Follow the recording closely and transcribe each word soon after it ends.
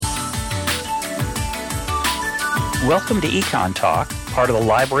Welcome to Econ Talk, part of the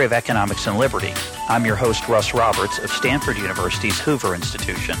Library of Economics and Liberty. I'm your host, Russ Roberts of Stanford University's Hoover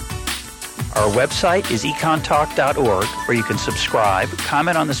Institution. Our website is econtalk.org, where you can subscribe,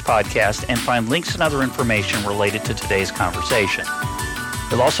 comment on this podcast, and find links and other information related to today's conversation.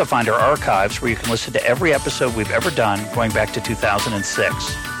 You'll also find our archives, where you can listen to every episode we've ever done going back to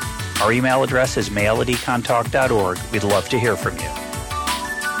 2006. Our email address is mail@econtalk.org. We'd love to hear from you.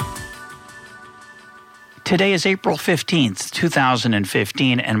 Today is April 15th,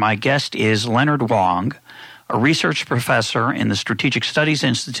 2015, and my guest is Leonard Wang, a research professor in the Strategic Studies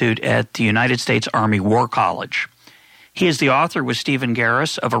Institute at the United States Army War College. He is the author with Stephen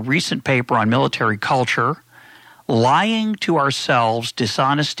Garris of a recent paper on military culture, Lying to Ourselves,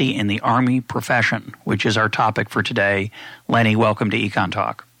 Dishonesty in the Army Profession, which is our topic for today. Lenny, welcome to Econ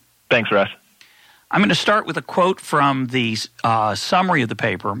Talk. Thanks, Russ. I'm going to start with a quote from the summary of the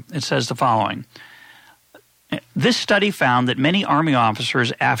paper. It says the following. This study found that many Army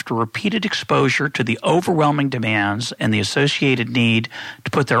officers, after repeated exposure to the overwhelming demands and the associated need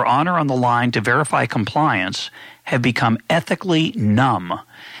to put their honor on the line to verify compliance, have become ethically numb.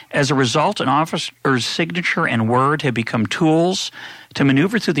 As a result, an officer's signature and word have become tools to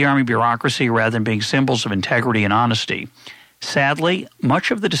maneuver through the Army bureaucracy rather than being symbols of integrity and honesty. Sadly,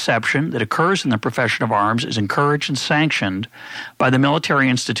 much of the deception that occurs in the profession of arms is encouraged and sanctioned by the military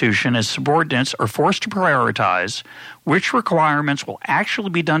institution as subordinates are forced to prioritize which requirements will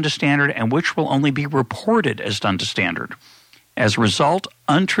actually be done to standard and which will only be reported as done to standard. As a result,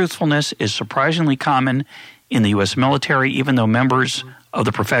 untruthfulness is surprisingly common in the U.S. military, even though members of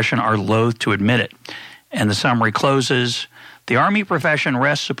the profession are loath to admit it. And the summary closes, the Army profession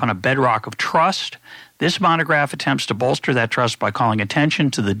rests upon a bedrock of trust. This monograph attempts to bolster that trust by calling attention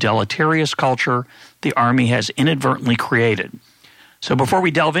to the deleterious culture the Army has inadvertently created. So before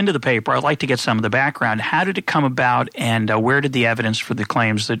we delve into the paper, I'd like to get some of the background. How did it come about, and where did the evidence for the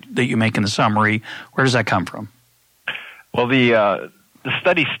claims that you make in the summary, where does that come from? Well, the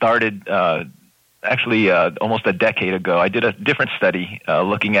study started actually almost a decade ago. I did a different study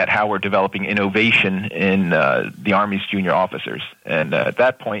looking at how we're developing innovation in the Army's junior officers. And at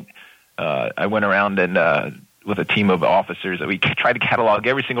that point, I went around and with a team of officers, we tried to catalog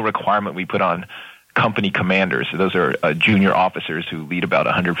every single requirement we put on company commanders. So those are junior officers who lead about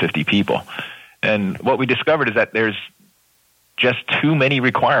 150 people. And what we discovered is that there's just too many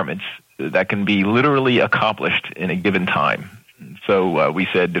requirements that can be literally accomplished in a given time. So we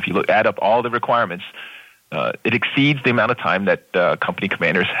said if you add up all the requirements, it exceeds the amount of time that company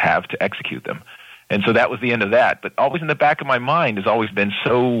commanders have to execute them. And so that was the end of that. But always in the back of my mind has always been,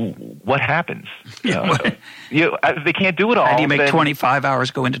 so what happens? They can't do it all. How do you make 25 hours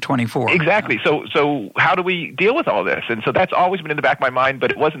go into 24? Exactly. So how do we deal with all this? And so that's always been in the back of my mind,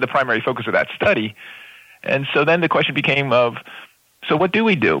 but it wasn't the primary focus of that study. And so then the question became of, so what do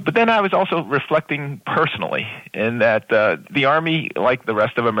we do? But then I was also reflecting personally in that the Army, like the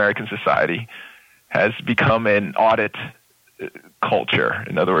rest of American society, has become an audit culture.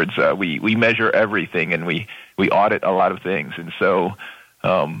 In other words, we measure everything and we audit a lot of things. And so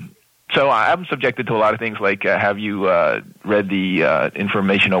I'm subjected to a lot of things like have you read the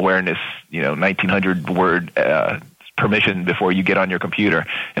information awareness 1900 word permission before you get on your computer?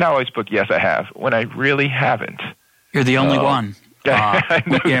 And I always put yes, I have, when I really haven't. You're the only one.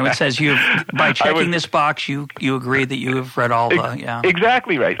 It says by checking this box, you agree that you have read all the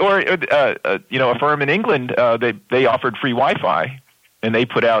Exactly right. Or a firm in England they offered free Wi-Fi, and they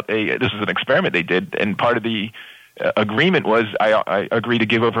put out this is an experiment they did, and part of the agreement was I agree to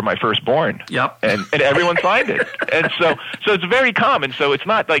give over my firstborn. Yep. And everyone signed it, and so it's very common. So it's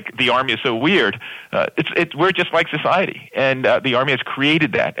not like the Army is so weird. We're just like society, and the Army has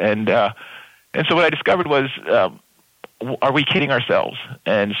created that, and so what I discovered was. Are we kidding ourselves?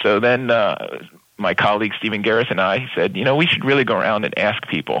 And so then my colleague Stephen Garris and I said, we should really go around and ask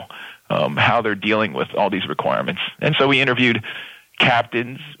people how they're dealing with all these requirements. And so we interviewed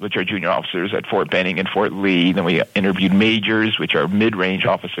captains, which are junior officers at Fort Benning and Fort Lee. Then we interviewed majors, which are mid-range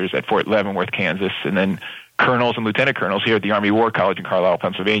officers at Fort Leavenworth, Kansas. And then colonels and lieutenant colonels here at the Army War College in Carlisle,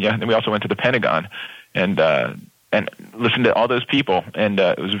 Pennsylvania. And then we also went to the Pentagon and listened to all those people. And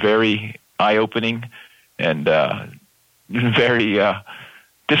it was very eye-opening and very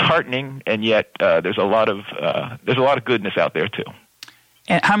disheartening, and yet there's a lot of goodness out there too.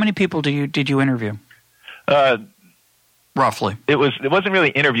 And how many people did you interview? Roughly, it wasn't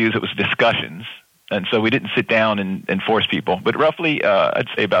really interviews; it was discussions, and so we didn't sit down and force people. But roughly, I'd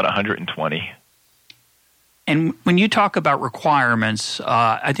say about 120. And when you talk about requirements,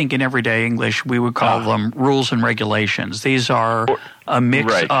 I think in everyday English we would call them rules and regulations. These are a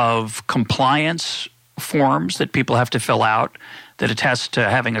mix of compliance forms that people have to fill out that attest to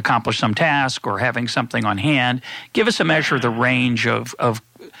having accomplished some task or having something on hand. Give us a measure of the range of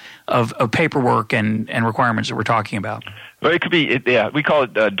paperwork and requirements that we're talking about. Well, it could be, we call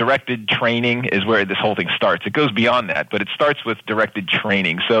it directed training is where this whole thing starts. It goes beyond that, but it starts with directed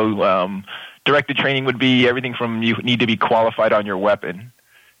training. So directed training would be everything from you need to be qualified on your weapon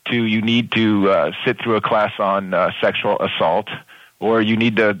to you need to sit through a class on sexual assault, or you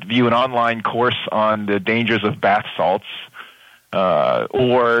need to view an online course on the dangers of bath salts,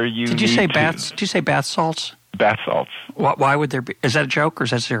 or you Did you say bath salts? Bath salts. Why would there be? Is that a joke or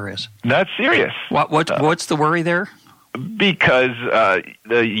is that serious? That's serious. What's the worry there? Because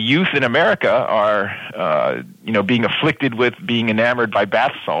the youth in America are, being afflicted with being enamored by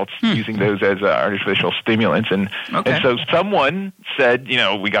bath salts, using those as artificial stimulants, and so someone said,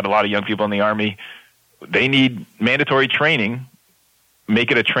 we got a lot of young people in the Army. They need mandatory training.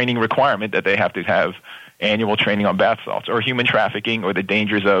 Make it a training requirement that they have to have annual training on bath salts or human trafficking or the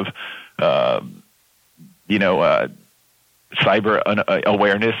dangers of, cyber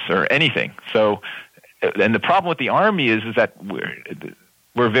awareness or anything. So. And the problem with the Army is that we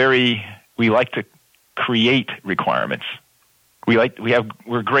like to create requirements.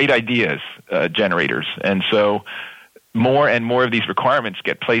 We're great ideas generators, and so more and more of these requirements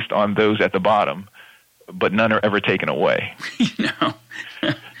get placed on those at the bottom, but none are ever taken away.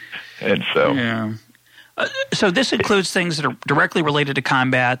 And so. Yeah. So this includes things that are directly related to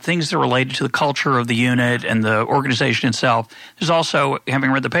combat, things that are related to the culture of the unit and the organization itself. There's also,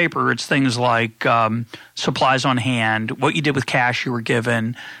 having read the paper, it's things like supplies on hand, what you did with cash you were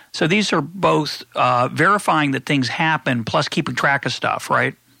given. So these are both verifying that things happen plus keeping track of stuff,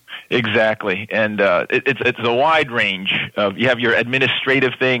 right? Exactly. And it's a wide range. You have your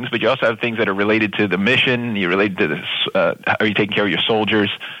administrative things, but you also have things that are related to the mission. You're related to are you taking care of your soldiers?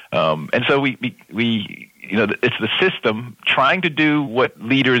 And so we it's the system trying to do what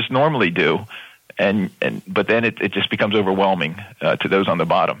leaders normally do, but then it just becomes overwhelming to those on the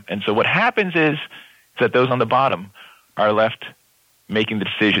bottom. And so what happens is that those on the bottom are left making the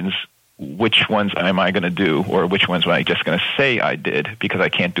decisions. Which ones am I going to do, or which ones am I just going to say I did because I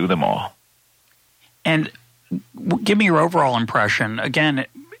can't do them all? And give me your overall impression. Again,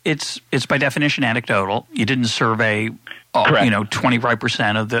 it's by definition anecdotal. You didn't survey,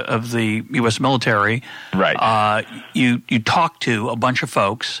 25% of the U.S. military. Right. You talked to a bunch of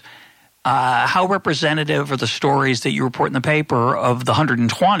folks. How representative are the stories that you report in the paper of the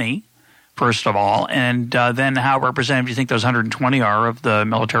 120? First of all, and then how representative do you think those 120 are of the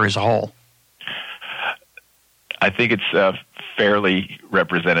military as a whole? I think it's fairly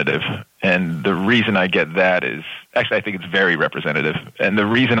representative, and the reason I get that is, actually I think it's very representative, and the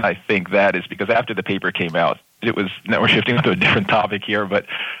reason I think that is because after the paper came out, now we're shifting to a different topic here, but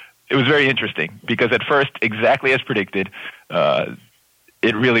it was very interesting, because at first, exactly as predicted,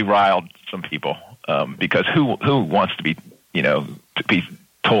 it really riled some people, because who wants to be,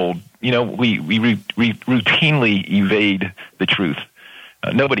 told, we routinely evade the truth.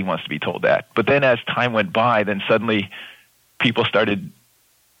 Nobody wants to be told that. But then as time went by, then suddenly people started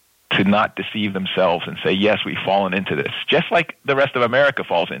to not deceive themselves and say, yes, we've fallen into this, just like the rest of America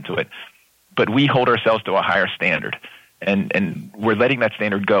falls into it. But we hold ourselves to a higher standard, and we're letting that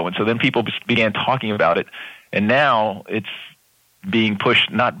standard go. And so then people began talking about it, and now it's being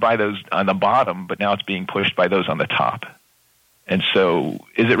pushed not by those on the bottom, but now it's being pushed by those on the top. And so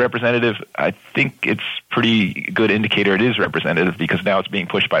is it representative? I think it's pretty good indicator it is representative, because now it's being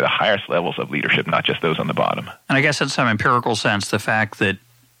pushed by the highest levels of leadership, not just those on the bottom. And I guess in some empirical sense, the fact that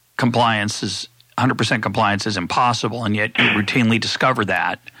 100% compliance is impossible, and yet you routinely discover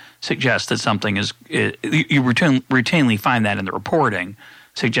that, suggests that something is – you routinely find that in the reporting,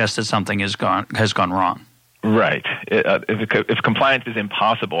 suggests that something has gone wrong. Right. If compliance is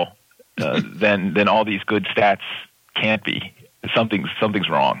impossible, then all these good stats can't be. Something's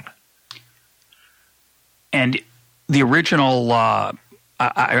wrong. And the original, I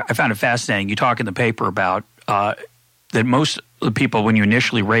found it fascinating. You talk in the paper about that most of the people, when you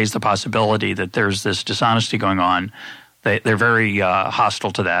initially raise the possibility that there's this dishonesty going on, they're very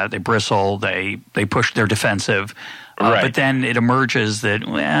hostile to that. They bristle. They push. They're defensive. Right. But then it emerges that,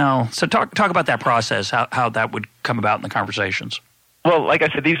 so talk about that process, how that would come about in the conversations. Well, like I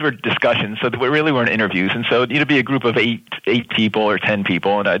said, these were discussions, so we really weren't interviews. And so it'd be a group of eight people or 10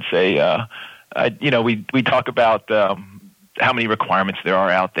 people, and I'd say, we talk about how many requirements there are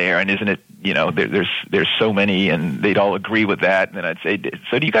out there, and isn't it, there's so many, and they'd all agree with that. And then I'd say,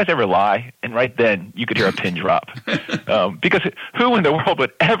 so do you guys ever lie? And right then, you could hear a pin drop, because who in the world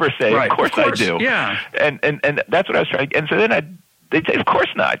would ever say, right, of course I do? Yeah. And that's what I was trying. And so then I'd They say, of course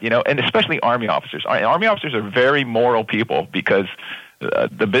not, and especially Army officers. Army officers are very moral people because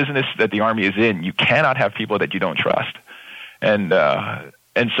the business that the Army is in, you cannot have people that you don't trust. And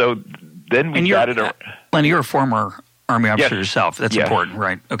so then we added a... Lenny, you're a former Army officer yourself. That's yes. important,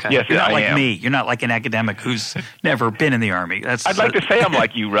 right? Okay. Yes, you're not I like am. me. You're not like an academic who's never been in the Army. I'd like to say I'm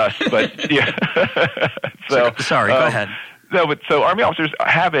like you, Russ, but yeah. Sorry, go ahead. No, but so Army officers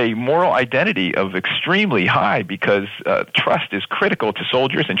have a moral identity of extremely high because trust is critical to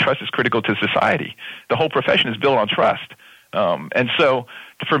soldiers and trust is critical to society. The whole profession is built on trust. And so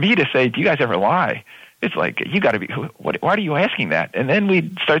for me to say, do you guys ever lie? It's like, you got to be, why are you asking that? And then we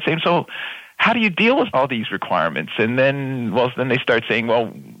start saying, so how do you deal with all these requirements? And then they start saying,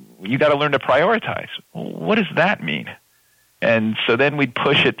 well, you got to learn to prioritize. Well, what does that mean? And so then we'd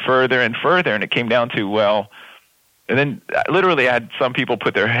push it further and further, and it came down to, and then literally I had some people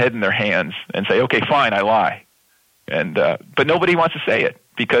put their head in their hands and say, okay, fine, I lie. And but nobody wants to say it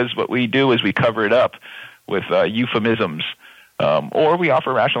because what we do is we cover it up with euphemisms or we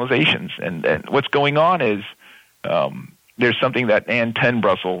offer rationalizations. And what's going on is there's something that Ann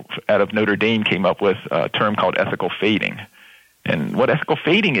Tenbrussel out of Notre Dame came up with, a term called ethical fading. And what ethical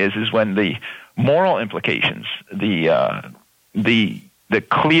fading is when the moral implications, the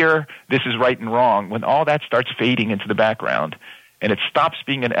clear this is right and wrong, when all that starts fading into the background and it stops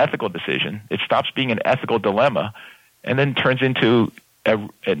being an ethical decision, it stops being an ethical dilemma, and then turns into an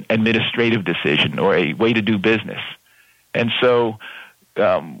administrative decision or a way to do business. And so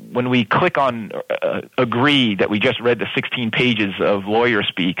when we click on agree that we just read the 16 pages of lawyer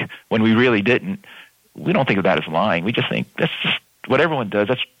speak when we really didn't, we don't think of that as lying. We just think that's just what everyone does.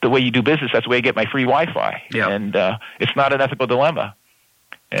 That's the way you do business. That's the way you get my free Wi-Fi. Yeah. And it's not an ethical dilemma.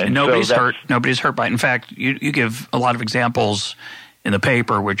 And nobody's hurt. Nobody's hurt by it. In fact, you give a lot of examples in the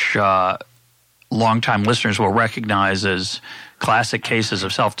paper which longtime listeners will recognize as classic cases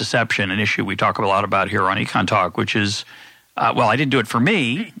of self-deception, an issue we talk a lot about here on Econ Talk, which is, I didn't do it for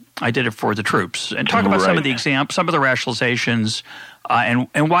me. I did it for the troops. And talk about some of the examples, some of the rationalizations,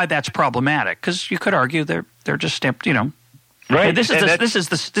 and why that's problematic. Because you could argue they're just stamped, Right. This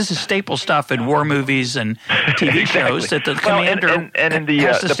is staple stuff in war movies and TV shows that the commander and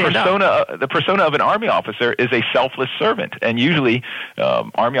the persona of an Army officer is a selfless servant, and usually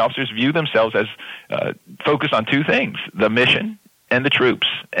Army officers view themselves as focused on two things: the mission and the troops.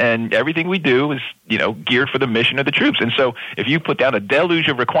 And everything we do is geared for the mission of the troops. And so if you put down a deluge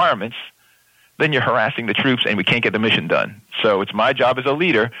of requirements, then you're harassing the troops, and we can't get the mission done. So it's my job as a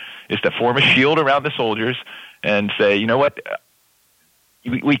leader is to form a shield around the soldiers and say, you know what,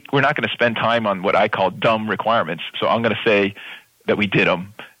 we're not going to spend time on what I call dumb requirements, so I'm going to say that we did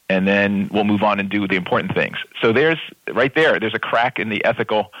them, and then we'll move on and do the important things. So there's a crack in the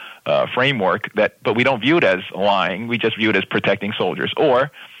ethical framework, but we don't view it as lying. We just view it as protecting soldiers. Or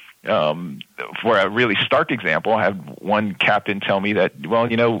for a really stark example, I had one captain tell me that,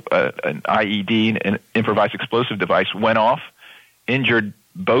 an IED, an improvised explosive device, went off, injured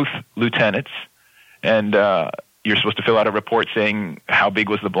both lieutenants, and you're supposed to fill out a report saying how big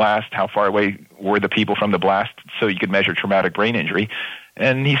was the blast, how far away were the people from the blast, so you could measure traumatic brain injury.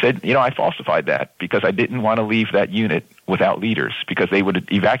 And he said, I falsified that because I didn't want to leave that unit without leaders, because they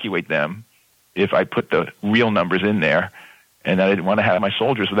would evacuate them if I put the real numbers in there, and I didn't want to have my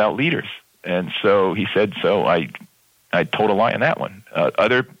soldiers without leaders. And so he said, so I told a lie on that one.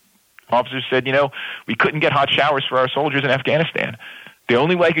 Other officers said, we couldn't get hot showers for our soldiers in Afghanistan. The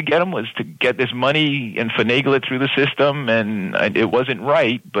only way I could get them was to get this money and finagle it through the system, and it wasn't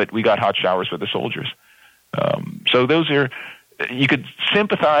right, but we got hot showers for the soldiers. So those are, you could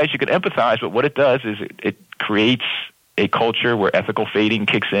sympathize, you could empathize, but what it does is it creates a culture where ethical fading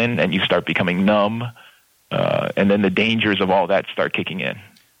kicks in and you start becoming numb, and then the dangers of all that start kicking in.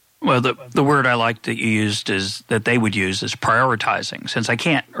 Well, the word I like that you used that they would use is prioritizing. Since I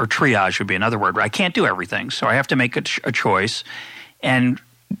can't, or triage would be another word, I can't do everything, so I have to make a choice. And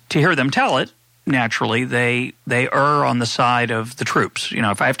to hear them tell it, naturally, they err on the side of the troops.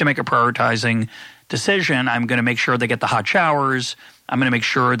 If I have to make a prioritizing decision, I'm going to make sure they get the hot showers. I'm going to make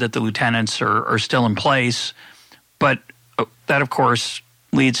sure that the lieutenants are still in place. But that, of course,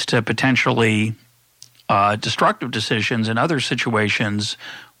 leads to potentially destructive decisions in other situations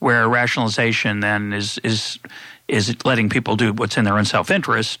where rationalization then is letting people do what's in their own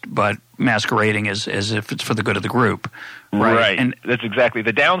self-interest, but masquerading as if it's for the good of the group. Right. And that's exactly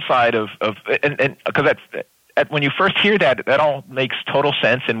the downside of because when you first hear that all makes total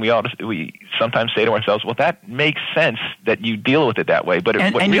sense, and we sometimes say to ourselves, well, that makes sense that you deal with it that way. But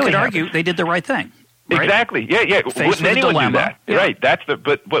and really you could argue they did the right thing. Right? Exactly. Yeah. Wouldn't anyone do that? Yeah. Right.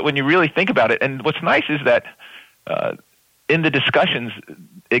 But when you really think about it, and what's nice is that in the discussions,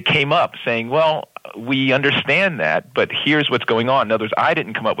 it came up saying, well, we understand that, but here's what's going on. In other words, I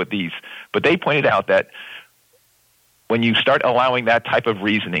didn't come up with these, but they pointed out that when you start allowing that type of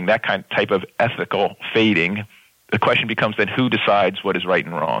reasoning, that type of ethical fading, the question becomes then who decides what is right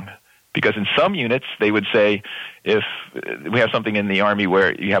and wrong? Because in some units, they would say, if we have something in the Army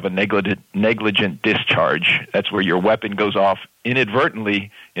where you have a negligent discharge, that's where your weapon goes off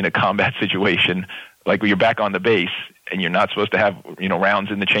inadvertently in a combat situation, like when you're back on the base and you're not supposed to have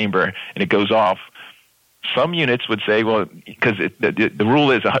rounds in the chamber, and it goes off. Some units would say, well, because the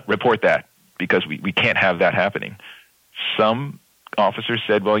rule is report that because we can't have that happening. Some officers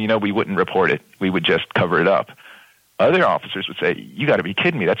said, well, we wouldn't report it. We would just cover it up. Other officers would say, you got to be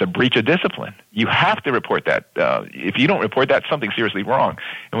kidding me. That's a breach of discipline. You have to report that. If you don't report that, something's seriously wrong.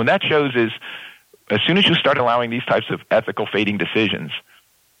 And what that shows is as soon as you start allowing these types of ethical fading decisions,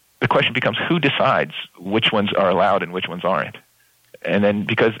 the question becomes who decides which ones are allowed and which ones aren't. And then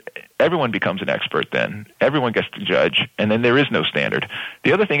because everyone becomes an expert then, everyone gets to judge, and then there is no standard.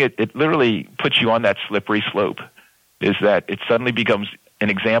 The other thing, it literally puts you on that slippery slope, is that it suddenly becomes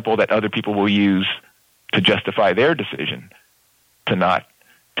an example that other people will use to justify their decision to not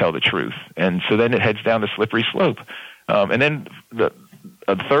tell the truth. And so then it heads down the slippery slope. And then the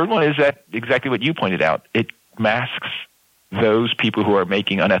third one is that exactly what you pointed out. It masks those people who are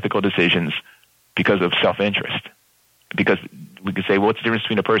making unethical decisions because of self-interest. Because we could say, well, what's the difference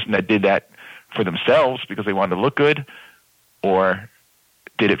between a person that did that for themselves because they wanted to look good or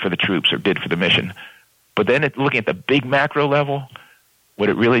did it for the troops or did it for the mission? But then looking at the big macro level, what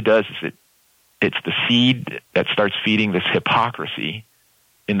it really does is it's the seed that starts feeding this hypocrisy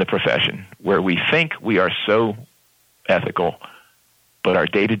in the profession where we think we are so ethical, but our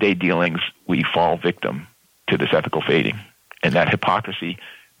day-to-day dealings, we fall victim to this ethical fading. And that hypocrisy,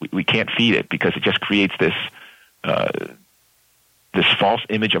 we can't feed it because it just creates this false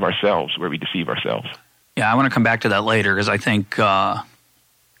image of ourselves where we deceive ourselves. Yeah, I want to come back to that later because I think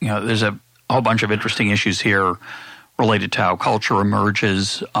there's a whole bunch of interesting issues here related to how culture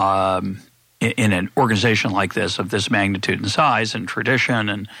emerges in an organization like this of this magnitude and size and tradition,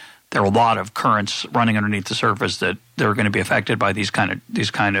 and there are a lot of currents running underneath the surface that they're going to be affected by these kind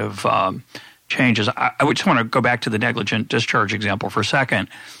of changes. I would just want to go back to the negligent discharge example for a second.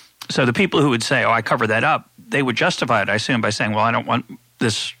 So the people who would say, "Oh, I covered that up," they would justify it, I assume, by saying, "Well, I don't want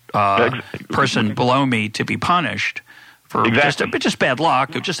this person below me to be punished for just bad luck.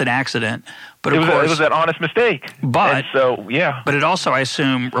 It was just an accident." But of course, it was an honest mistake. But yeah. But it also, I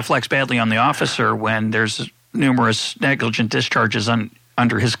assume, reflects badly on the officer when there's numerous negligent discharges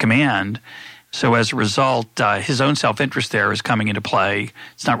under his command. So as a result, his own self-interest there is coming into play.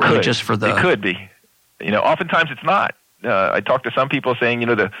 It's not really just for the. It could be. Oftentimes it's not. I talked to some people saying,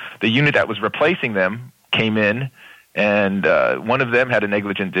 the unit that was replacing them came in, and one of them had a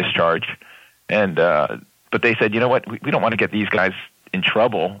negligent discharge, and but they said, you know what, we don't want to get these guys in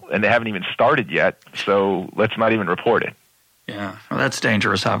trouble, and they haven't even started yet, so let's not even report it. Yeah, well, that's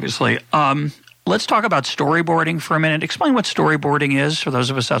dangerous, obviously. Let's talk about storyboarding for a minute. Explain what storyboarding is for those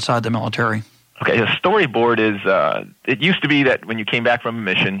of us outside the military. Okay, a storyboard is, it used to be that when you came back from a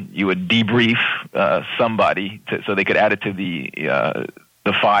mission, you would debrief somebody so they could add it to the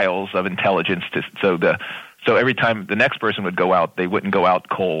files of intelligence. So every time the next person would go out, they wouldn't go out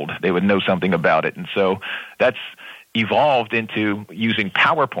cold. They would know something about it. And so that's evolved into using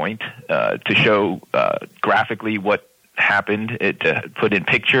PowerPoint to show graphically what happened, to put in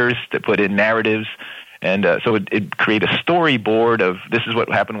pictures, to put in narratives. And so it create a storyboard of this is what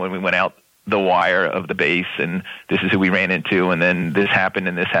happened when we went out the wire of the base, and this is who we ran into, and then this happened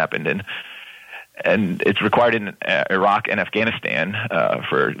and this happened. And it's required in Iraq and Afghanistan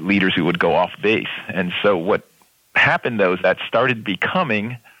for leaders who would go off base. And so what happened, though, is that started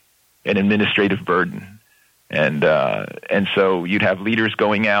becoming an administrative burden. And so you'd have leaders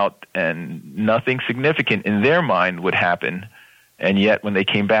going out and nothing significant in their mind would happen. And yet when they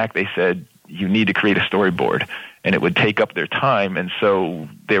came back, they said, you need to create a storyboard. And it would take up their time. And so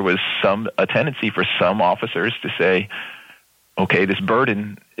there was a tendency for some officers to say, okay, this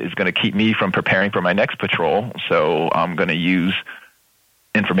burden is going to keep me from preparing for my next patrol, so I'm going to use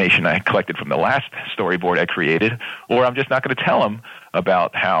information I collected from the last storyboard I created, or I'm just not going to tell them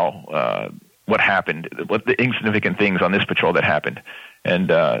about what happened, what the insignificant things on this patrol that happened. And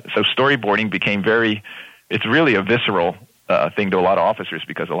so storyboarding became it's really a visceral thing to a lot of officers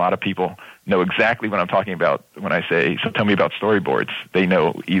because a lot of people know exactly what I'm talking about when I say, so tell me about storyboards. They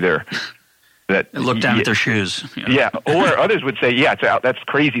know either that... Look down at their shoes. Yeah, or others would say, yeah, that's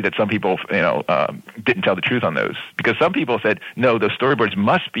crazy that some people didn't tell the truth on those. Because some people said, no, those storyboards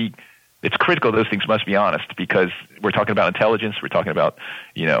must be it's critical those things must be honest, because we're talking about intelligence, we're talking about,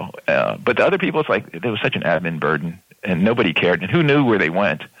 but the other people, it's like there was such an admin burden, and nobody cared, and who knew where they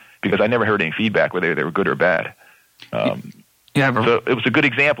went, because I never heard any feedback whether they were good or bad. So it was a good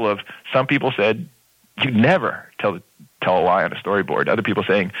example of some people said, you never tell a lie on a storyboard. Other people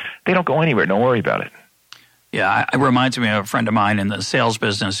saying, they don't go anywhere, don't worry about it. Yeah, it reminds me of a friend of mine in the sales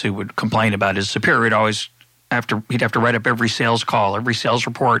business who would complain about his superior. He'd have to write up every sales call, every sales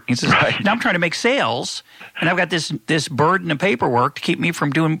report. He says, now I'm trying to make sales, and I've got this burden of paperwork to keep me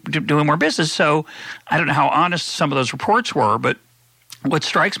from doing more business. So I don't know how honest some of those reports were, but what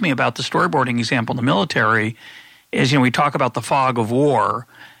strikes me about the storyboarding example in the military is, we talk about the fog of war,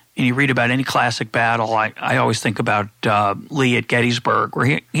 and you read about any classic battle. I always think about Lee at Gettysburg, where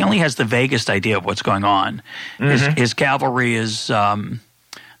he only has the vaguest idea of what's going on. Mm-hmm. His cavalry is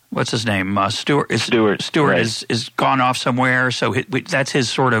what's his name? Stuart right. is gone off somewhere, so that's his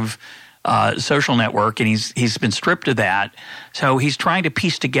sort of social network, and he's been stripped of that. So he's trying to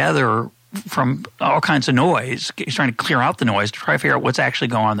piece together from all kinds of noise. He's trying to clear out the noise to try to figure out what's actually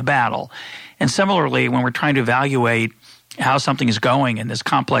going on in the battle. And similarly, when we're trying to evaluate how something is going in this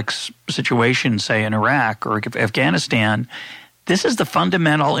complex situation, say in Iraq or Afghanistan, this is the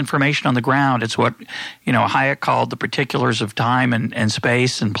fundamental information on the ground. It's what Hayek called the particulars of time and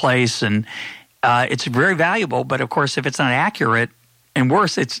space and place, and it's very valuable. But of course, if it's not accurate, and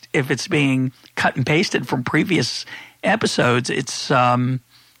worse, if it's being cut and pasted from previous episodes, it's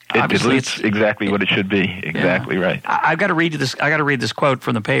obviously it's exactly what it should be. Exactly right. I've got to read this. I got to read this quote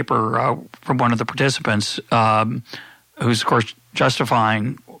from the paper from one of the participants, who's of course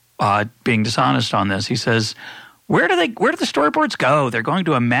justifying being dishonest on this. He says, Where do the storyboards go? They're going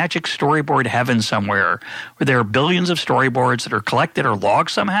to a magic storyboard heaven somewhere where there are billions of storyboards that are collected or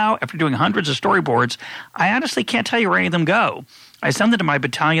logged somehow. After doing hundreds of storyboards, I honestly can't tell you where any of them go. I send them to my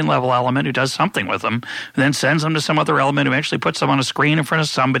battalion-level element who does something with them, then sends them to some other element who actually puts them on a screen in front of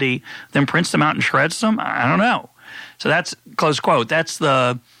somebody, then prints them out and shreds them. I don't know. So that's, close quote, that's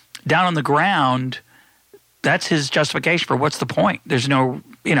the down on the ground, that's his justification for what's the point. There's no,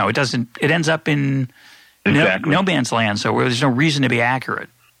 it ends up in no man's land, so there's no reason to be accurate.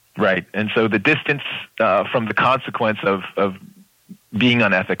 Right. And so the distance from the consequence of being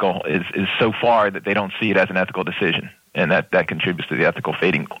unethical is so far that they don't see it as an ethical decision. And that contributes to the ethical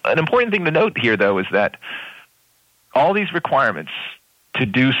fading. An important thing to note here, though, is that all these requirements to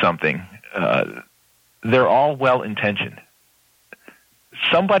do something, they're all well-intentioned.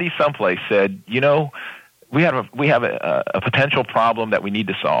 Somebody someplace said, we have a potential problem that we need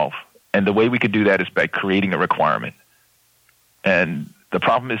to solve, and the way we could do that is by creating a requirement. And the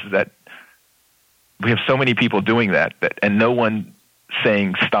problem is that we have so many people doing that and no one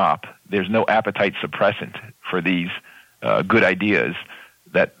saying stop. There's no appetite suppressant for these good ideas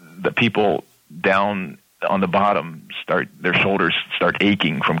that the people down on the bottom their shoulders start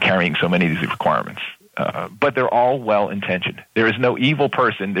aching from carrying so many of these requirements. But they're all well-intentioned. There is no evil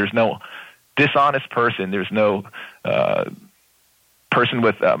person. There's no dishonest person. There's no person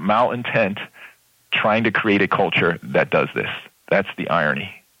with malintent trying to create a culture that does this. That's the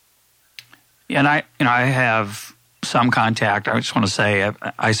irony. Yeah, and I have some contact. I just want to say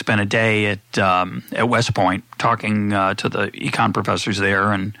I spent a day at West Point talking to the econ professors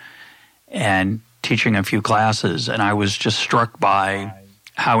there and teaching a few classes, and I was just struck by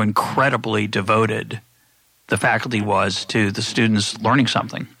how incredibly devoted the faculty was to the students learning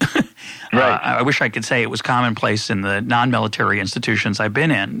something. Right. I wish I could say it was commonplace in the non-military institutions I've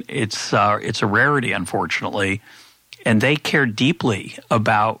been in. It's a rarity, unfortunately, and they care deeply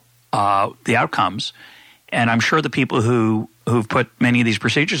about the outcomes. And I'm sure the people who've put many of these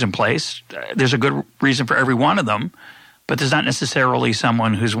procedures in place, there's a good reason for every one of them, but there's not necessarily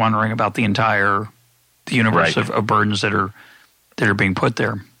someone who's wondering about the universe right. of burdens that are being put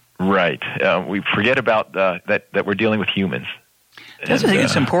there. Right. We forget about that we're dealing with humans. That's the thing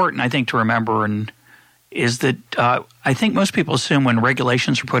that's important, I think, to remember, and is that I think most people assume when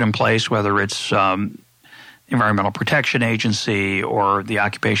regulations are put in place, whether it's Environmental Protection Agency or the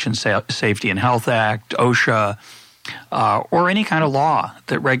Occupation Safety and Health Act, OSHA, or any kind of law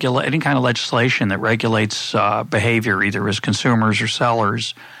that any kind of legislation that regulates behavior, either as consumers or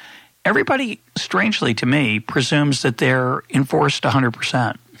sellers, everybody, strangely to me, presumes that they're enforced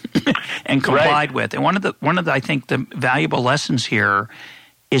 100% and complied right. with. And one of the I think the valuable lessons here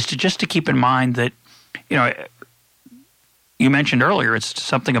is to keep in mind that you mentioned earlier it's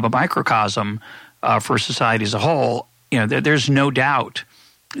something of a microcosm for society as a whole. There's no doubt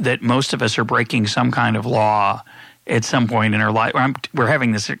that most of us are breaking some kind of law at some point in our life. We're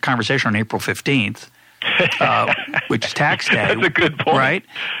having this conversation on April 15th. which is tax day. That's a good point. Right?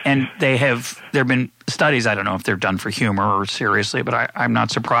 And there have been studies, I don't know if they're done for humor or seriously, but I'm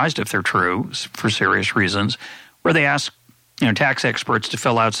not surprised if they're true for serious reasons, where they ask tax experts to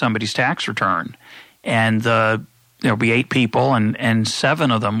fill out somebody's tax return. And there'll be 8 people, and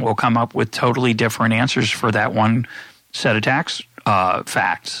 7 of them will come up with totally different answers for that one set of tax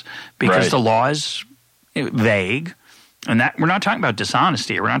facts, because the law is vague. And that we're not talking about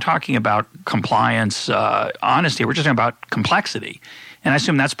dishonesty. We're not talking about compliance, honesty. We're just talking about complexity. And I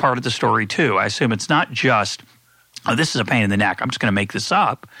assume that's part of the story too. I assume it's not just, oh, this is a pain in the neck, I'm just going to make this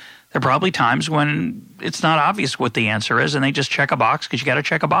up. There are probably times when it's not obvious what the answer is, and they just check a box because you got to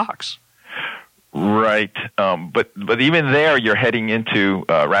check a box. Right. But even there, you're heading into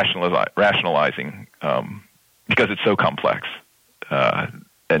rationalizing because it's so complex.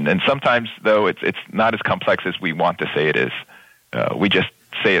 And sometimes, though, it's not as complex as we want to say it is. We just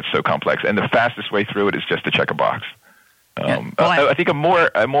say it's so complex, and the fastest way through it is just to check a box. I think a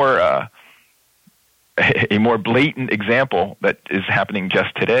more blatant example that is happening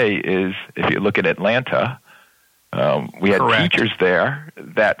just today is if you look at Atlanta. We had teachers there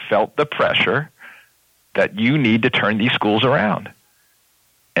that felt the pressure that you need to turn these schools around,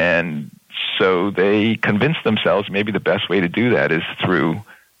 and so they convinced themselves maybe the best way to do that is through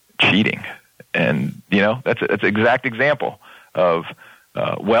cheating. And that's an exact example of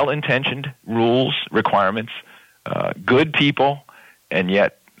well-intentioned rules, requirements, good people, and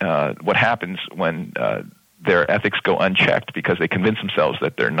yet what happens when their ethics go unchecked because they convince themselves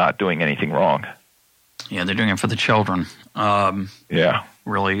that they're not doing anything wrong. Yeah, they're doing it for the children. Yeah.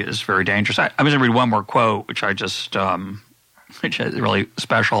 Really is very dangerous. I was going to read one more quote, which I just, which is really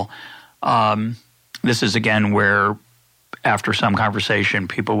special. This is, again, where after some conversation,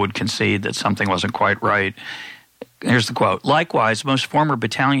 people would concede that something wasn't quite right. Here's the quote. Likewise, most former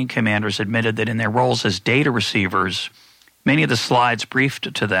battalion commanders admitted that in their roles as data receivers, many of the slides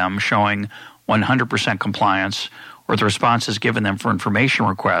briefed to them showing 100% compliance or the responses given them for information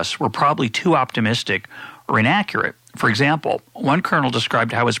requests were probably too optimistic or inaccurate. For example, one colonel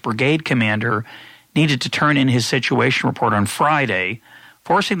described how his brigade commander needed to turn in his situation report on Friday,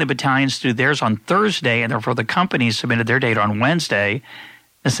 forcing the battalions to do theirs on Thursday, and therefore the companies submitted their data on Wednesday,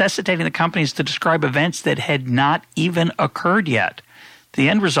 necessitating the companies to describe events that had not even occurred yet. The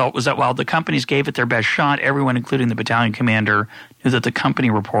end result was that while the companies gave it their best shot, everyone, including the battalion commander, knew that the company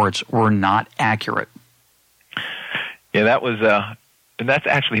reports were not accurate. Yeah, that was, and that's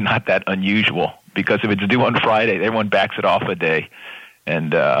actually not that unusual, because if it's due on Friday, everyone backs it off a day,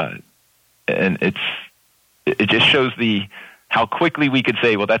 and it just shows how quickly we could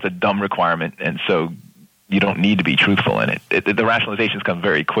say, well, that's a dumb requirement, and so you don't need to be truthful in it. The rationalizations come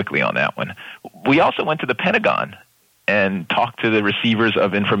very quickly on that one. We also went to the Pentagon and talked to the receivers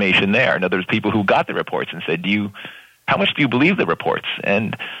of information there. In other words, people who got the reports and said, how much do you believe the reports?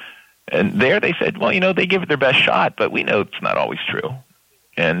 And there they said, well, they give it their best shot, but we know it's not always true.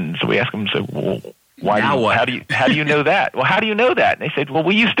 And so we asked them, so, well, how do you know that? Well, how do you know that? And they said, well,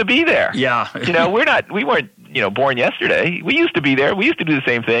 we used to be there. Yeah. we weren't, born yesterday. We used to be there. We used to do the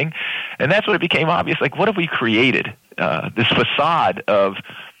same thing. And that's when it became obvious, like, what have we created? This facade of,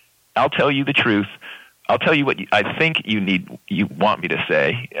 I'll tell you the truth. I'll tell you what I think you want me to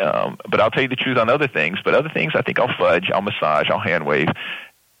say, but I'll tell you the truth on other things. But other things, I think I'll fudge, I'll massage, I'll hand wave.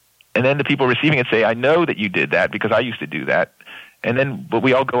 And then the people receiving it say, I know that you did that because I used to do that. And then, but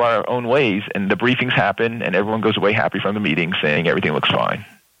we all go our own ways, and the briefings happen, and everyone goes away happy from the meeting, saying everything looks fine.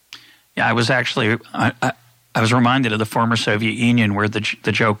 Yeah, I was actually, I was reminded of the former Soviet Union, where the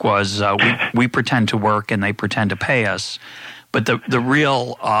joke was, we pretend to work and they pretend to pay us. But the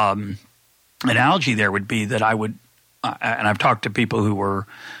real analogy there would be that I would, and I've talked to people who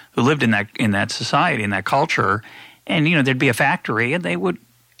lived in that society, in that culture, and there'd be a factory, and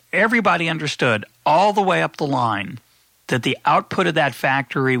everybody understood all the way up the line that the output of that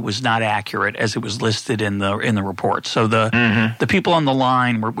factory was not accurate as it was listed in the report. So the people on the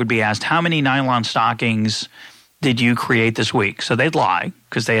line would be asked, how many nylon stockings did you create this week? So they'd lie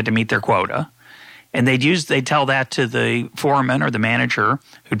because they had to meet their quota. And they'd tell that to the foreman or the manager,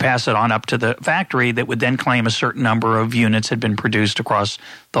 who'd pass it on up to the factory, that would then claim a certain number of units had been produced across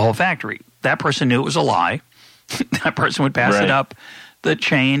the whole factory. That person knew it was a lie. That person would pass it up the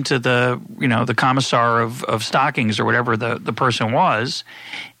chain to the commissar of stockings or whatever the person was.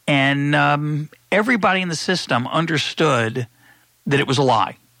 And everybody in the system understood that it was a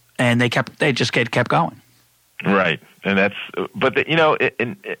lie. And they just kept going. Right. And that's, but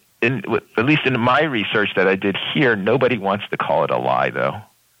at least in my research that I did here, nobody wants to call it a lie, though.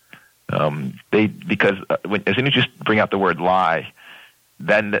 Because as soon as you just bring out the word lie,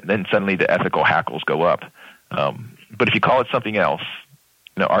 then suddenly the ethical hackles go up. But if you call it something else,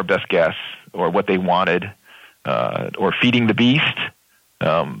 our best guess, or what they wanted, or feeding the beast,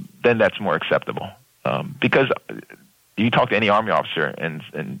 then that's more acceptable. Because you talk to any Army officer and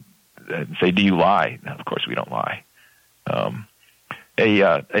say, "Do you lie?" No, of course we don't lie.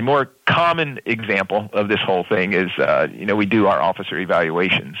 A more common example of this whole thing is, we do our officer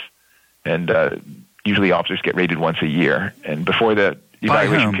evaluations, and usually officers get rated once a year, and before the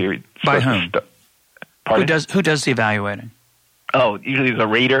evaluation period. By whom? Who does the evaluating? Oh, usually there's a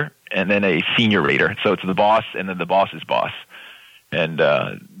rater and then a senior rater. So it's the boss and then the boss's boss. And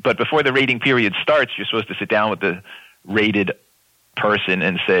but before the rating period starts, you're supposed to sit down with the rated person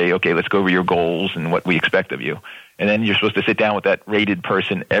and say, okay, let's go over your goals and what we expect of you. And then you're supposed to sit down with that rated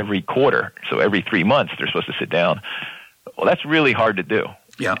person every quarter. So every 3 months, they're supposed to sit down. Well, that's really hard to do.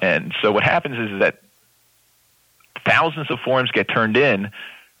 Yeah. And so what happens is that thousands of forms get turned in,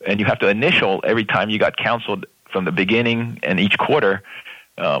 and you have to initial every time you got counseled from the beginning and each quarter,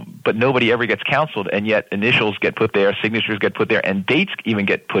 but nobody ever gets counseled, and yet initials get put there, signatures get put there, and dates even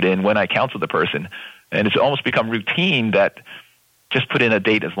get put in when I counsel the person. And it's almost become routine that just put in a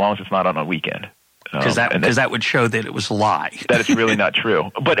date as long as it's not on a weekend. Because that would show that it was a lie. That it's really not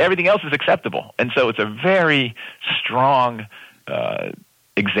true. But everything else is acceptable. And so it's a very strong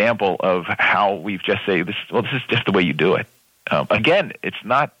example of how we've just say, this is just the way you do it. Again, it's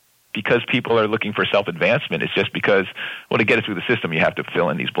not because people are looking for self-advancement. It's just because, to get it through the system, you have to fill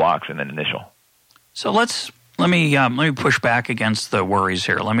in these blocks and then initial. So let me push back against the worries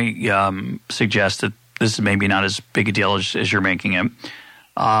here. Let me suggest that this is maybe not as big a deal as you're making it.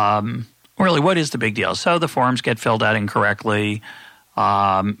 Really, what is the big deal? So the forms get filled out incorrectly.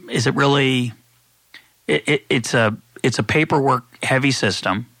 Is it really? It's a paperwork heavy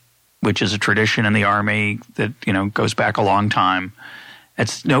system, which is a tradition in the Army that goes back a long time.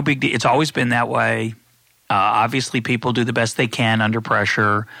 It's no big deal. It's always been that way. Obviously, people do the best they can under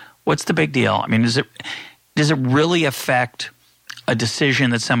pressure. What's the big deal? I mean, does it really affect a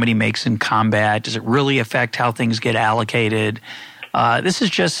decision that somebody makes in combat? Does it really affect how things get allocated? This is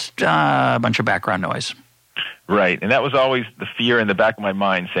just a bunch of background noise. Right, and that was always the fear in the back of my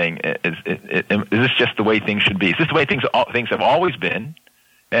mind, saying, is this just the way things should be? Is this the way things have always been?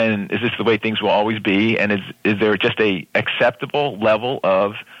 And is this the way things will always be? And is there just a acceptable level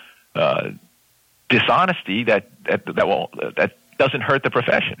of dishonesty that doesn't hurt the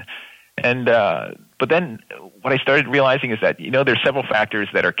profession? And but then what I started realizing is that there's several factors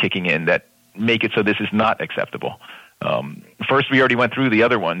that are kicking in that make it so this is not acceptable. First, we already went through the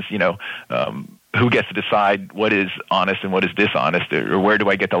other ones. Who gets to decide what is honest and what is dishonest, or where do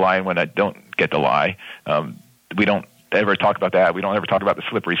I get the lie and when I don't get the lie? We don't ever talk about that. We don't ever talk about the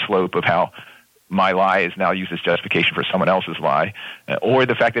slippery slope of how my lie is now used as justification for someone else's lie, or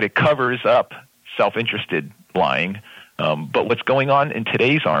the fact that it covers up self-interested lying. But what's going on in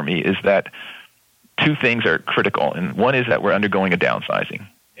today's Army is that two things are critical, and one is that we're undergoing a downsizing.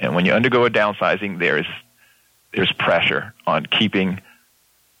 And when you undergo a downsizing, there's pressure on keeping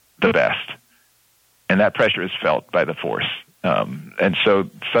the best, and that pressure is felt by the force. And so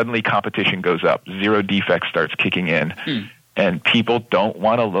suddenly competition goes up. Zero defect starts kicking in, and people don't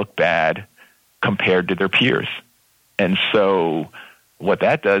want to look bad compared to their peers. And so what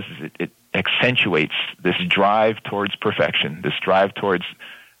that does is it accentuates this drive towards perfection, this drive towards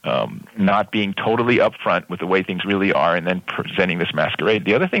not being totally upfront with the way things really are and then presenting this masquerade.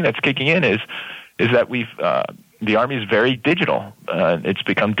 The other thing that's kicking in is that the Army is very digital. It's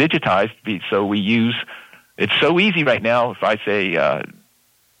become digitized, so it's so easy right now. If I say,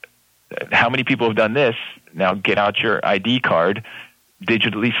 how many people have done this? Now get out your ID card,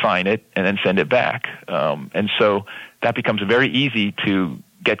 digitally sign it, and then send it back. And so that becomes very easy to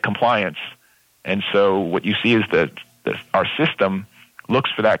get compliance. And so what you see is that our system looks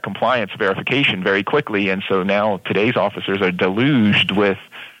for that compliance verification very quickly. And so now today's officers are deluged with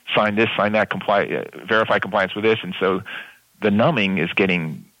sign this, sign that, verify compliance with this. And so the numbing is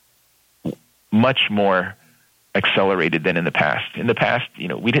getting much more accelerated than in the past. In the past,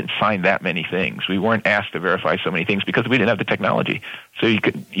 we didn't sign that many things. We weren't asked to verify so many things because we didn't have the technology. So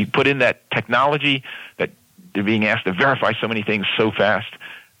you put in that technology that they're being asked to verify so many things so fast,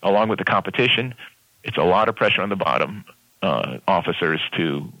 along with the competition. It's a lot of pressure on the bottom officers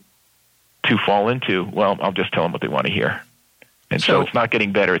to fall into. Well, I'll just tell them what they want to hear. And so it's not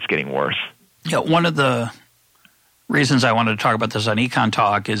getting better, it's getting worse. Yeah, one of the reasons I wanted to talk about this on Econ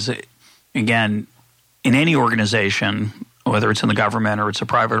Talk is, again, in any organization, whether it's in the government or it's a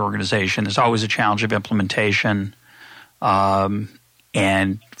private organization, there's always a challenge of implementation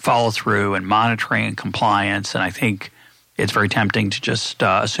and follow-through and monitoring and compliance. And I think it's very tempting to just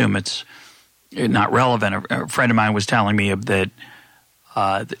assume it's not relevant. A friend of mine was telling me that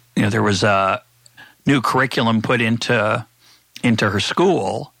there was a new curriculum put into her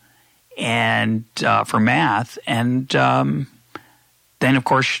school and for math, and then of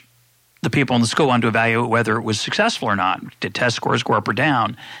course the people in the school wanted to evaluate whether it was successful or not. Did test scores go up or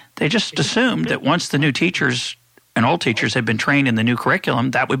down? They just assumed that once the new teachers and old teachers had been trained in the new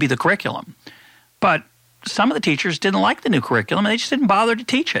curriculum, that would be the curriculum. But some of the teachers didn't like the new curriculum, and they just didn't bother to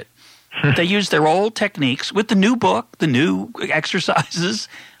teach it. They used their old techniques with the new book, the new exercises,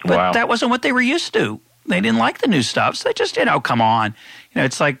 but that wasn't what they were used to. They didn't like the new stuff, so they just, come on.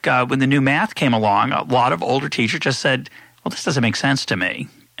 It's like when the new math came along, a lot of older teachers just said, well, this doesn't make sense to me.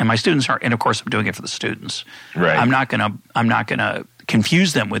 And my students aren't, and of course I'm doing it for the students. Right. I'm not gonna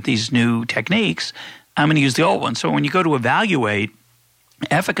confuse them with these new techniques. I'm going to use the old ones. So when you go to evaluate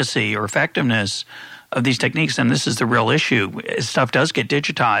efficacy or effectiveness of these techniques, and this is the real issue, stuff does get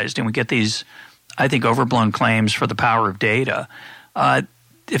digitized, and we get these, I think, overblown claims for the power of data.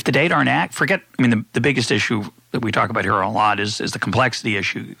 If the data aren't the biggest issue that we talk about here a lot is the complexity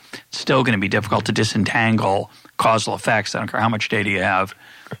issue. It's still going to be difficult to disentangle causal effects. I don't care how much data you have.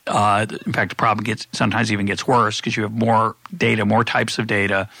 In fact, the problem sometimes even gets worse because you have more data, more types of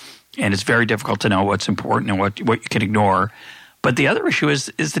data, and it's very difficult to know what's important and what you can ignore. But the other issue is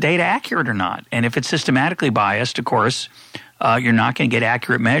the data accurate or not? And if it's systematically biased, of course, you're not going to get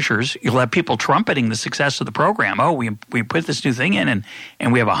accurate measures. You'll have people trumpeting the success of the program. Oh, we put this new thing in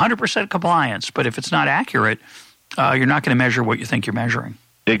and we have 100% compliance. But if it's not accurate, you're not going to measure what you think you're measuring.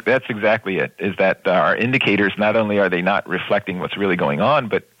 That's exactly it, is that our indicators, not only are they not reflecting what's really going on,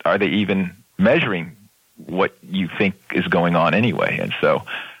 but are they even measuring what you think is going on anyway? And so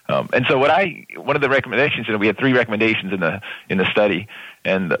one of the recommendations, we had 3 recommendations in the study,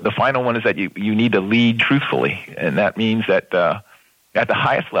 and the final one is that you need to lead truthfully, and that means that at the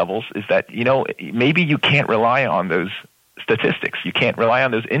highest levels is that maybe you can't rely on those statistics, you can't rely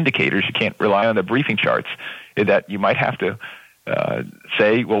on those indicators, you can't rely on the briefing charts. That you might have to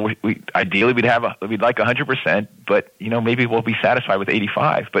say, well, we ideally we'd like 100%, but maybe we'll be satisfied with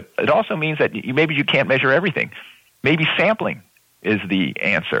 85. But it also means that maybe you can't measure everything. Maybe sampling is the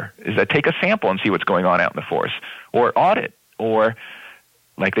answer, is that take a sample and see what's going on out in the forest, or audit, or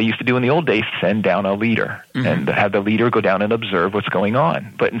like they used to do in the old days, send down a leader and have the leader go down and observe what's going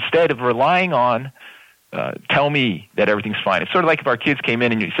on. But instead of relying on, tell me that everything's fine. It's sort of like if our kids came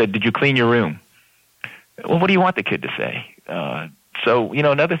in and you said, did you clean your room? Well, what do you want the kid to say? So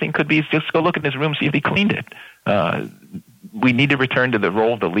another thing could be is just go look in his room, see if he cleaned it. We need to return to the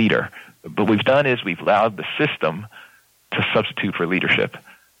role of the leader. But what we've done is we've allowed the system to substitute for leadership.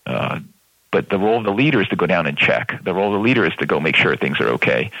 But the role of the leader is to go down and check. The role of the leader is to go make sure things are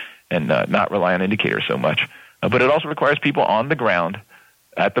okay and not rely on indicators so much. But it also requires people on the ground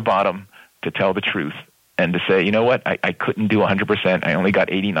at the bottom to tell the truth and to say, you know what, I couldn't do 100%. I only got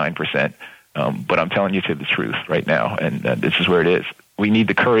 89%. But I'm telling you the truth right now, and this is where it is. We need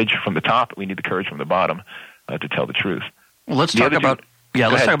the courage from the top. We need the courage from the bottom to tell the truth. Well, let's talk about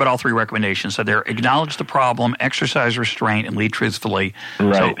all 3 recommendations. So they're acknowledge the problem, exercise restraint, and lead truthfully.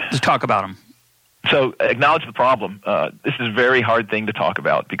 Right. So let's talk about them. So acknowledge the problem. This is a very hard thing to talk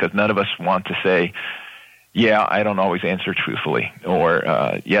about because none of us want to say, yeah, I don't always answer truthfully,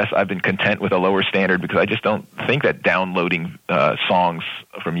 or yes, I've been content with a lower standard because I just don't think that downloading songs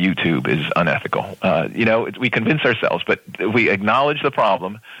from YouTube is unethical. We convince ourselves, but if we acknowledge the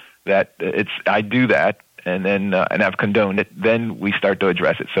problem that I do that and then and I've condoned it, then we start to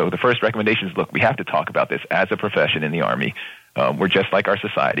address it. So the first recommendation is, look, we have to talk about this as a profession in the Army. We're just like our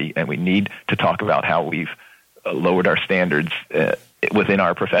society, and we need to talk about how we've lowered our standards within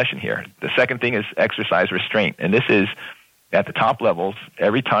our profession here. The second thing is exercise restraint, and this is at the top levels.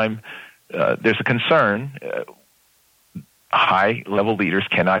 Every time there's a concern, high-level leaders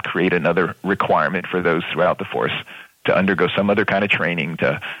cannot create another requirement for those throughout the force to undergo some other kind of training,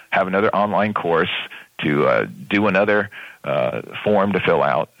 to have another online course, to do another form to fill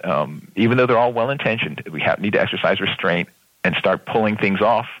out. Even though they're all well-intentioned, we need to exercise restraint and start pulling things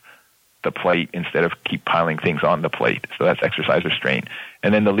off the plate instead of keep piling things on the plate. So that's exercise restraint.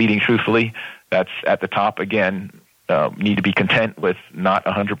 And then the leading truthfully, that's at the top again, need to be content with not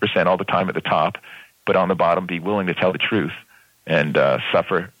 100% all the time at the top, but on the bottom be willing to tell the truth and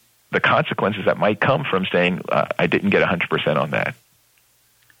suffer the consequences that might come from saying, I didn't get 100% on that.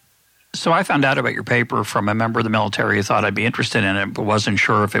 So I found out about your paper from a member of the military who thought I'd be interested in it, but wasn't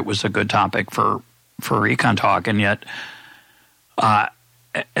sure if it was a good topic for Econ Talk. And yet,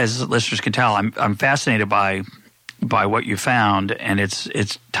 as listeners can tell, I'm fascinated by what you found, and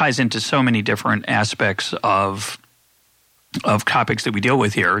it ties into so many different aspects of of topics that we deal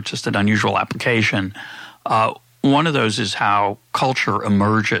with here. It's just an unusual application. One of those is how culture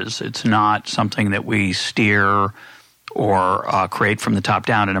emerges. It's not something that we steer or create from the top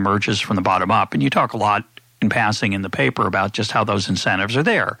down. It emerges from the bottom up. And you talk a lot in passing in the paper about just how those incentives are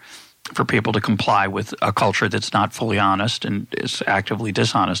there for people to comply with a culture that's not fully honest and is actively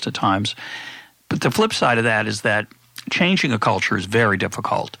dishonest at times. But the flip side of that is that changing a culture is very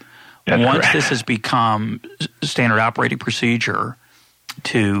difficult. That's Once correct. this has become standard operating procedure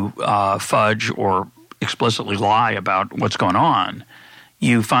to fudge or explicitly lie about what's going on,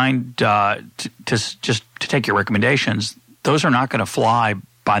 you find to take your recommendations, those are not going to fly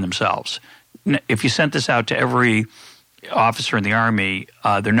by themselves. If you sent this out to every officer in the Army,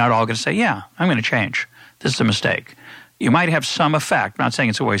 they're not all going to say, yeah, I'm going to change. This is a mistake. You might have some effect. I'm not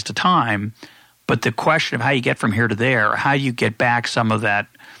saying it's a waste of time, but the question of how you get from here to there, how you get back some of that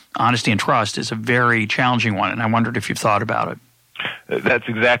honesty and trust is a very challenging one, and I wondered if you've thought about it. That's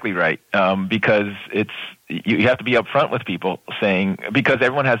exactly right, because you have to be upfront with people, saying, because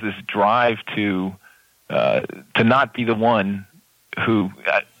everyone has this drive to not be the one who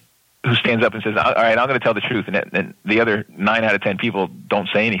stands up and says, all right, I'm going to tell the truth, and the other 9 out of 10 people don't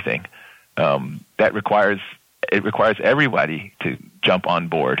say anything. That requires everybody to jump on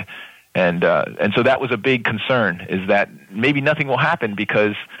board, and so that was a big concern, is that maybe nothing will happen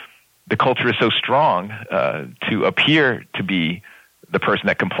because the culture is so strong to appear to be the person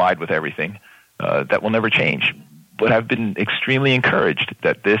that complied with everything, that will never change. But I've been extremely encouraged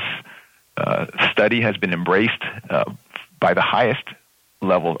that this study has been embraced by the highest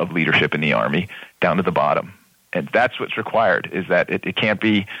level of leadership in the Army down to the bottom. And that's what's required, is that it can't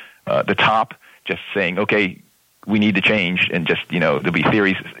be the top just saying, okay, we need to change, and just, there'll be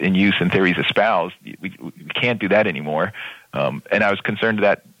theories in use and theories espoused. We can't do that anymore. And I was concerned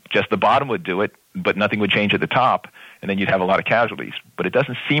that just the bottom would do it, but nothing would change at the top, and then you'd have a lot of casualties. But it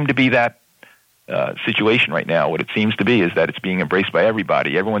doesn't seem to be that situation right now. What it seems to be is that it's being embraced by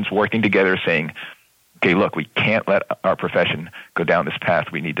everybody. Everyone's working together saying, okay, look, we can't let our profession go down this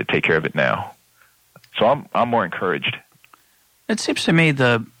path. We need to take care of it now. So I'm more encouraged. It seems to me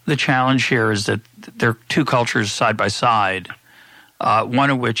the challenge here is that there are two cultures side by side, one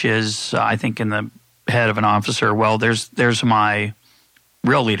of which is, I think, in the head of an officer, well, there's my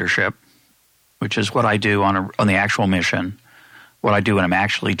real leadership, which is what I do on the actual mission, what I do when I'm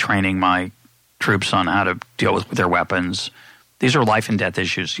actually training my troops on how to deal with their weapons. These are life and death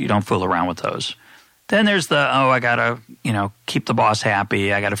issues. You don't fool around with those. Then there's I got to, keep the boss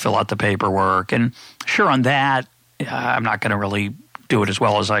happy. I got to fill out the paperwork. And sure, on that, I'm not going to really do it as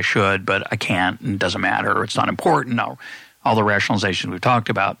well as I should, but I can't, and it doesn't matter. It's not important. No, all the rationalization we've talked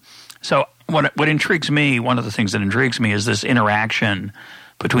about. So what intrigues me, one of the things that intrigues me, is this interaction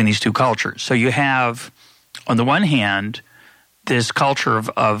between these two cultures. So you have, on the one hand, this culture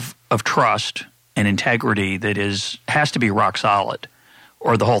of trust and integrity that has to be rock solid,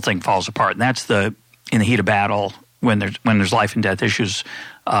 or the whole thing falls apart. And that's in the heat of battle, when there's life and death issues,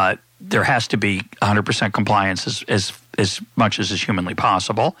 there has to be 100% compliance as much as is humanly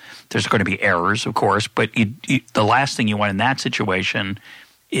possible. There's going to be errors, of course, but the last thing you want in that situation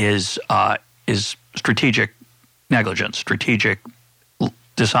is strategic negligence, strategic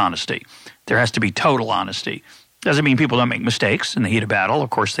dishonesty. There has to be total honesty. Doesn't mean people don't make mistakes in the heat of battle. Of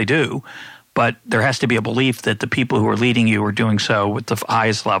course they do. But there has to be a belief that the people who are leading you are doing so with the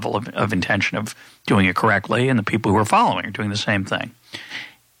highest level of intention of doing it correctly, and the people who are following are doing the same thing.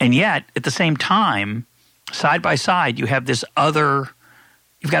 And yet, at the same time, side by side, you have this other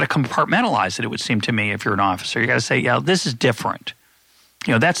 – you've got to compartmentalize it, it would seem to me, if you're an officer. You've got to say, yeah, this is different.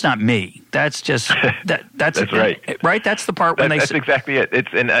 That's not me. That's just that's right. Right? That's the part when that's exactly it.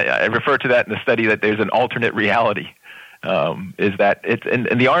 And I refer to that in the study, that there's an alternate reality. Is that it's and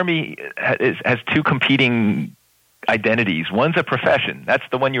the Army has two competing identities. One's a profession. That's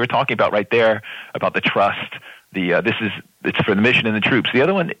the one you were talking about right there, about the trust. It's for the mission and the troops. The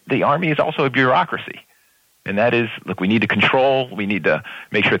other one, the Army, is also a bureaucracy. And that is, look, we need to control, we need to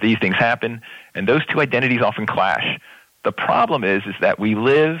make sure that these things happen, and those two identities often clash. The problem is that we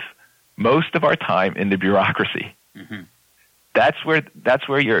live most of our time in the bureaucracy. Mm-hmm. That's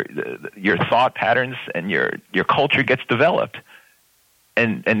where your thought patterns and your culture gets developed.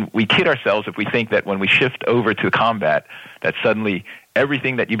 And we kid ourselves if we think that when we shift over to combat, that suddenly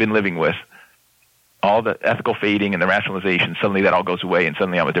everything that you've been living with, all the ethical fading and the rationalization, suddenly that all goes away, and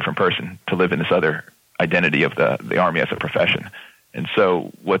suddenly I'm a different person to live in this other identity of the Army as a profession. And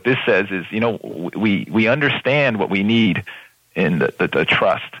so what this says is, we understand what we need in the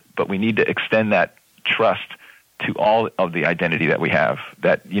trust, but we need to extend that trust to all of the identity that we have.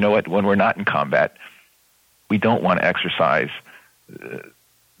 That, when we're not in combat, we don't want to exercise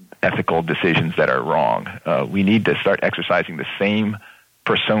ethical decisions that are wrong. We need to start exercising the same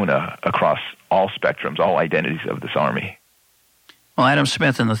persona across all spectrums, all identities of this Army. Well, Adam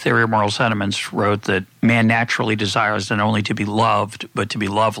Smith in The Theory of Moral Sentiments wrote that man naturally desires not only to be loved, but to be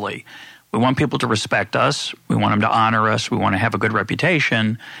lovely. We want people to respect us. We want them to honor us. We want to have a good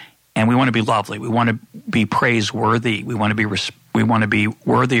reputation. And we want to be lovely. We want to be praiseworthy. We want to be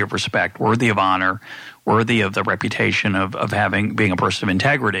worthy of respect, worthy of honor, worthy of the reputation of being a person of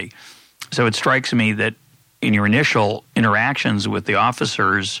integrity. So it strikes me that in your initial interactions with the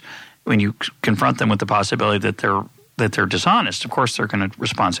officers, when you confront them with the possibility that they're dishonest, of course they're going to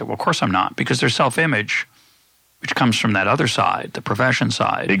respond and say, well, of course I'm not, because their self-image, which comes from that other side, the profession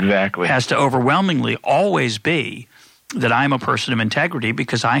side, exactly, has to overwhelmingly always be that I'm a person of integrity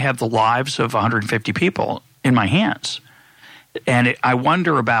because I have the lives of 150 people in my hands. And I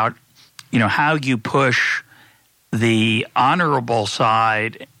wonder about, how you push the honorable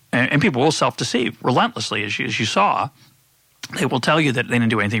side, and people will self-deceive relentlessly, as you saw. They will tell you that they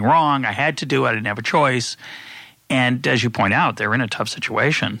didn't do anything wrong. I had to do it. I didn't have a choice. And as you point out, they're in a tough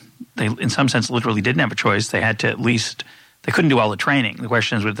situation. They, in some sense, literally didn't have a choice. They had to at least – they couldn't do all the training. The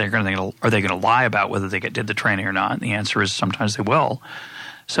question is, are they going to lie about whether they did the training or not? And the answer is sometimes they will.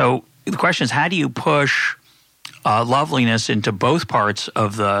 So the question is, how do you push loveliness into both parts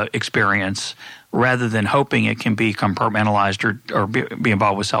of the experience rather than hoping it can be compartmentalized or be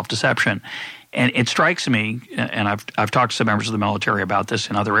involved with self-deception? And it strikes me, and I've talked to some members of the military about this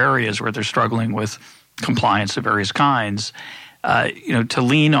in other areas where they're struggling with compliance of various kinds, to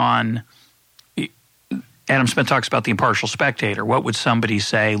lean on. Adam Smith talks about the impartial spectator. What would somebody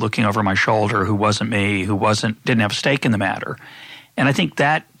say looking over my shoulder who wasn't me, who didn't have a stake in the matter? And I think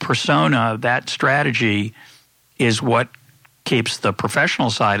that persona, that strategy is what keeps the professional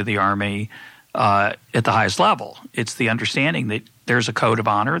side of the Army at the highest level. It's the understanding that there's a code of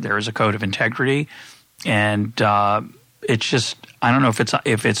honor, there is a code of integrity, and it's just, I don't know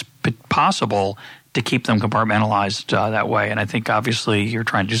if it's possible to keep them compartmentalized that way. And I think obviously you're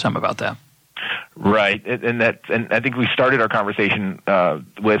trying to do something about that. Right, and I think we started our conversation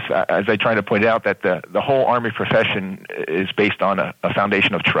with, as I tried to point out, that the whole Army profession is based on a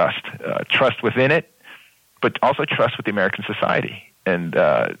foundation of trust, trust within it, but also trust with the American society. And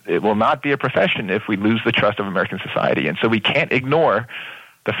it will not be a profession if we lose the trust of American society. And so we can't ignore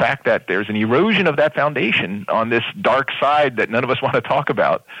the fact that there's an erosion of that foundation on this dark side that none of us want to talk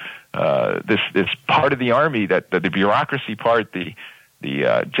about. This part of the Army, that the bureaucracy part, the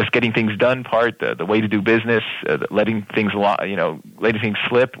just getting things done part, the way to do business, letting things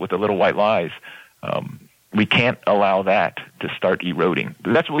slip with the little white lies. We can't allow that to start eroding.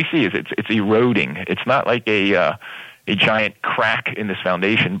 That's what we see. Is it's eroding. It's not like a giant crack in this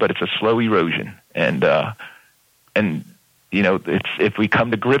foundation, but it's a slow erosion. And it's, if we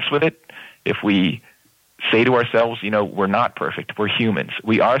come to grips with it, if we say to ourselves, we're not perfect, we're humans,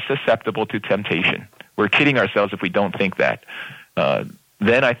 we are susceptible to temptation. We're kidding ourselves if we don't think that.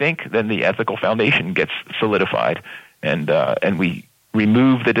 Then I think the ethical foundation gets solidified, and we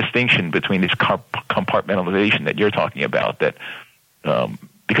remove the distinction between this compartmentalization that you're talking about. That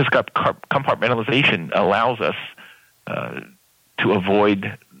because compartmentalization allows us to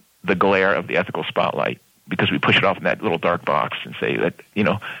avoid the glare of the ethical spotlight, because we push it off in that little dark box and say that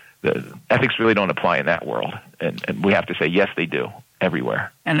the ethics really don't apply in that world, and we have to say yes, they do.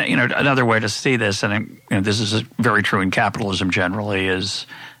 Everywhere. And, another way to see this, and this is very true in capitalism generally, is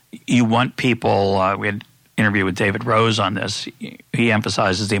you want people, we had an interview with David Rose on this, he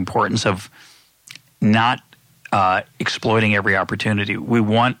emphasizes the importance of not exploiting every opportunity. We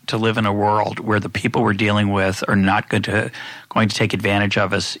want to live in a world where the people we're dealing with are not going to take advantage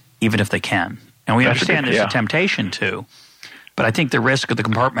of us, even if they can. And we understand there's a temptation to. But I think the risk of the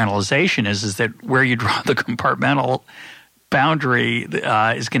compartmentalization is that where you draw the compartmental boundary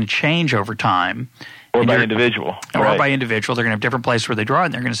is going to change over time. Or by individual. Or by individual. They're going to have different places where they draw it,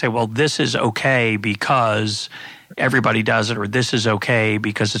 and they're going to say, well, this is okay because everybody does it, or this is okay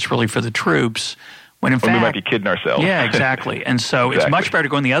because it's really for the troops. When in fact, we might be kidding ourselves. Yeah, exactly. And so It's much better to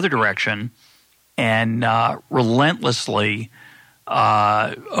go in the other direction and relentlessly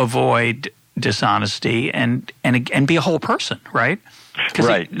avoid dishonesty and be a whole person, right?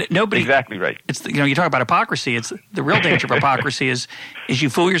 Right. Nobody. Exactly right. It's you talk about hypocrisy. It's the real danger of hypocrisy is you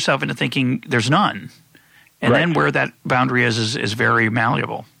fool yourself into thinking there's none, and then where that boundary is very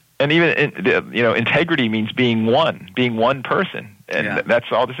malleable. And even integrity means being one person, and that's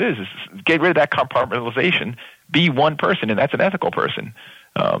all this is get rid of that compartmentalization, be one person, and that's an ethical person.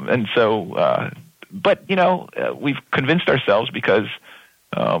 And so, but we've convinced ourselves because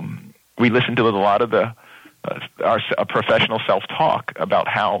we listen to a lot of the a professional self-talk about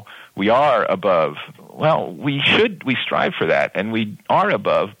how we are above. Well, we strive for that, and we are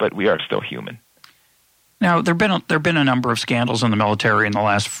above, but we are still human. Now, there've been a number of scandals in the military in the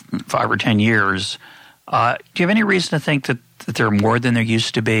last 5 or 10 years. Do you have any reason to think that there are more than there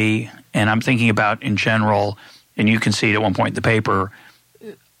used to be? And I'm thinking about, in general, and you can see it at one point in the paper,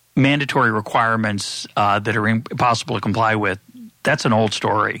 mandatory requirements that are impossible to comply with. That's an old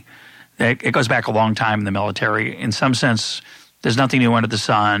story. It goes back a long time in the military. In some sense, there's nothing new under the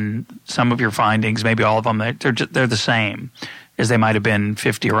sun. Some of your findings, maybe all of them, they're the same as they might have been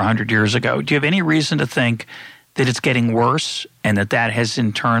 50 or 100 years ago. Do you have any reason to think that it's getting worse and that has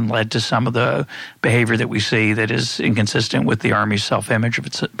in turn led to some of the behavior that we see that is inconsistent with the Army's self-image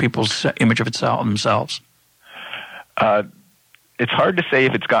of people's image of themselves? It's hard to say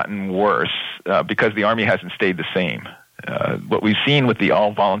if it's gotten worse because the Army hasn't stayed the same. What we've seen with the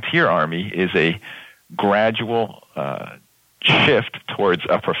all-volunteer Army is a gradual shift towards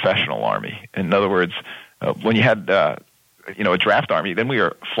a professional Army. In other words, when you had a draft Army, then we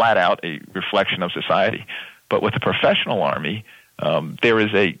are flat out a reflection of society. But with the professional Army, there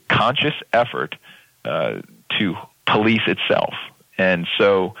is a conscious effort to police itself. And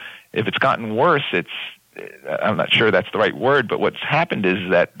so if it's gotten worse, I'm not sure that's the right word, but what's happened is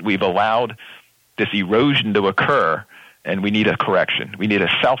that we've allowed this erosion to occur, and we need a correction. We need a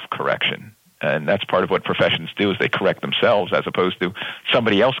self-correction. And that's part of what professions do, is they correct themselves as opposed to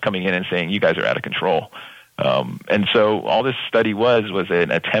somebody else coming in and saying, you guys are out of control. And so all this study was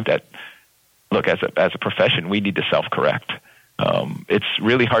an attempt at, look, as a profession, we need to self-correct. It's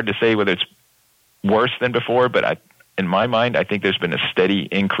really hard to say whether it's worse than before, but in my mind, I think there's been a steady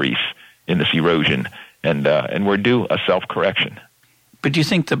increase in this erosion, and we're due a self-correction. But do you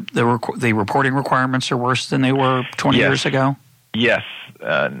think the reporting requirements are worse than they were 20 years ago? Yes,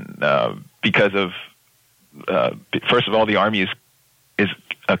 because of first of all, the Army is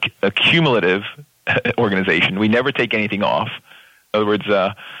a cumulative organization. We never take anything off. In other words,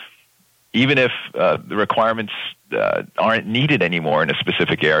 even if the requirements aren't needed anymore in a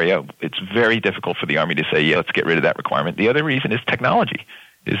specific area, it's very difficult for the Army to say, yeah, let's get rid of that requirement. The other reason is technology,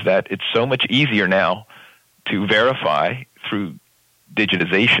 is that it's so much easier now to verify through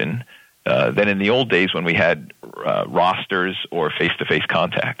digitization than in the old days when we had rosters or face-to-face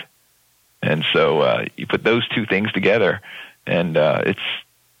contact. And so you put those two things together, and there's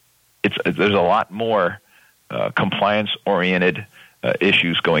a lot more compliance-oriented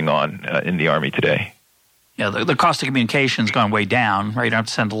issues going on in the Army today. Yeah, the cost of communication has gone way down, right? You don't have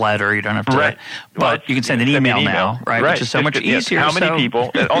to send a letter, you don't have to, right. But you can send an email now, right? Which is so much easier. How many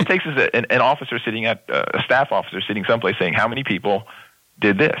people? All it takes is an officer sitting at a staff officer sitting someplace saying, "How many people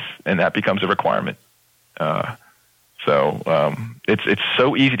did this?" And that becomes a requirement. So it's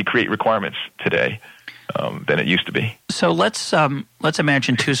so easy to create requirements today than it used to be. So let's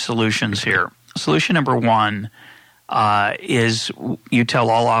imagine two solutions here. Solution number one is you tell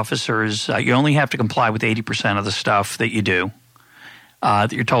all officers you only have to comply with 80% of the stuff that you do,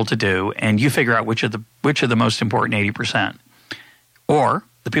 that you're told to do, and you figure out which are the most important 80%. Or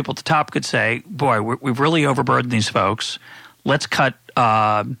the people at the top could say, "Boy, we've really overburdened these folks. Let's cut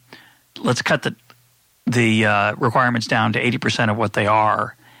the requirements down to 80% of what they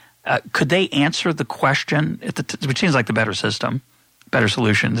are." Could they answer the question? Which seems like the better system, better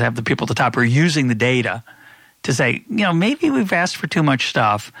solution, to have the people at the top who are using the data to say, maybe we've asked for too much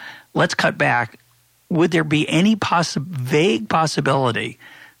stuff. Let's cut back. Would there be any vague possibility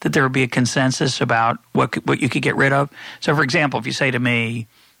that there would be a consensus about what you could get rid of? So, for example, if you say to me,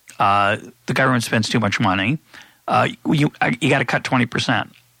 the government spends too much money, you got to cut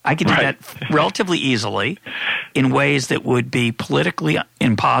 20%. I could do that relatively easily in ways that would be politically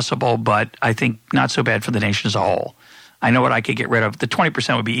impossible, but I think not so bad for the nation as a whole. I know what I could get rid of. The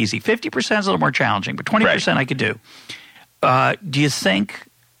 20% would be easy. 50% is a little more challenging, but 20% I could do. Do you think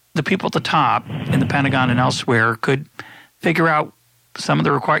the people at the top in the Pentagon and elsewhere could figure out some of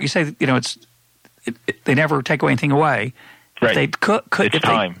the requirements? You say, they never take anything away. Right. They could. It's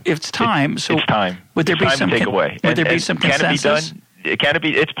time. It's time. So it's time. Would there be some take away? Would there be some consensus? Can it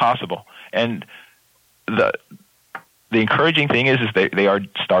be? It's possible. And the encouraging thing is they are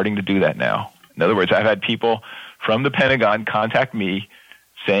starting to do that now. In other words, I've had people from the Pentagon contact me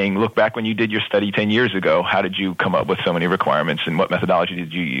saying, "Look, back when you did your study 10 years ago, how did you come up with so many requirements, and what methodology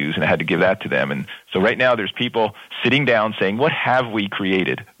did you use?" And I had to give that to them. And so right now there's people sitting down saying, "What have we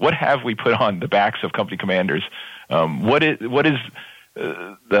created? What have we put on the backs of company commanders? What is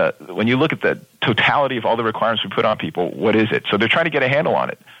when you look at the totality of all the requirements we put on people, what is it?" So they're trying to get a handle on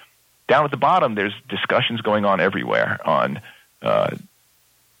it. Down at the bottom, there's discussions going on everywhere on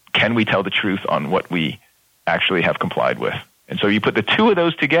can we tell the truth on what we actually have complied with. And so you put the two of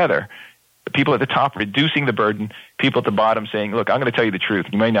those together, the people at the top reducing the burden, people at the bottom saying, look, I'm going to tell you the truth.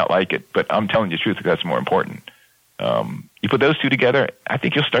 You may not like it, but I'm telling you the truth because that's more important. You put those two together, I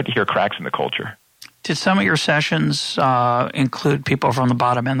think you'll start to hear cracks in the culture. Did some of your sessions include people from the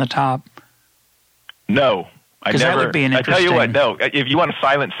bottom and the top? No. That would be an interesting... I tell you what, no. If you want a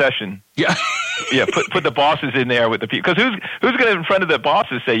silent session, yeah, put the bosses in there with the people. Because who's going to in front of the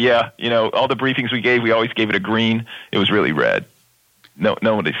bosses say, yeah, all the briefings we always gave it a green. It was really red. No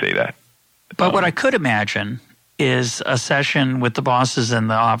one would say that. But what I could imagine is a session with the bosses and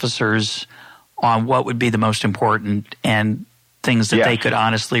the officers on what would be the most important and things that they could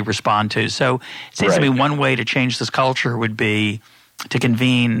honestly respond to. So it seems to me one way to change this culture would be to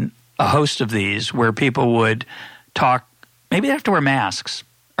convene a host of these where people would talk. Maybe they have to wear masks.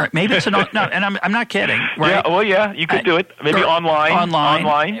 Or maybe it's no, and I'm not kidding. Right? Yeah, you could do it. Maybe online,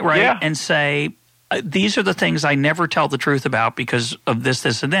 right? Yeah. And say, these are the things I never tell the truth about because of this,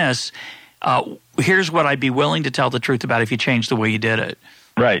 this, and this. Here's what I'd be willing to tell the truth about if you change the way you did it.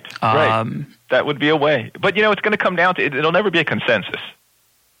 Right. That would be a way. But, it's going to come down to it'll never be a consensus.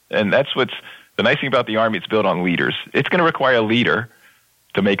 And that's what's the nice thing about the Army. It's built on leaders. It's going to require a leader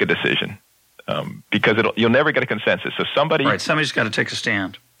to make a decision because you'll never get a consensus. So somebody's got to take a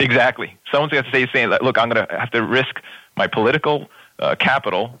stand. Exactly. Someone's got to say, look, I'm going to have to risk my political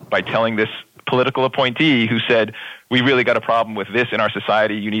capital by telling this political appointee who said, we really got a problem with this in our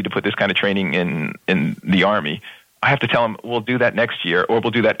society. You need to put this kind of training in the Army. I have to tell him we'll do that next year or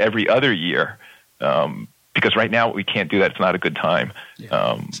we'll do that every other year because right now we can't do that. It's not a good time.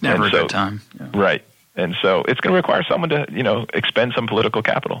 Yeah. It's never a good time. Yeah. Right. And so it's going to require someone to, expend some political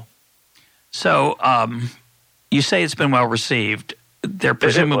capital. So you say it's been well received. They're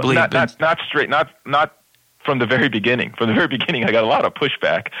presumably not from the very beginning. From the very beginning, I got a lot of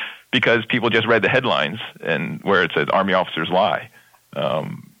pushback because people just read the headlines and where it said Army officers lie.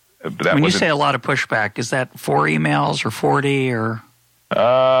 When you say a lot of pushback, is that 4 emails or 40 or?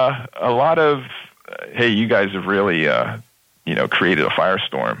 A lot of, hey, you guys have really, created a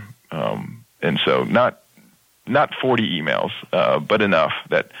firestorm. And so not 40 emails, but enough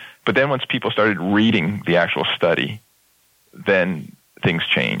that, but then once people started reading the actual study, then things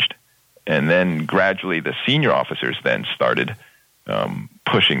changed. And then gradually the senior officers then started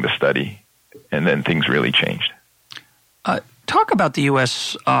pushing the study, and then things really changed. Talk about the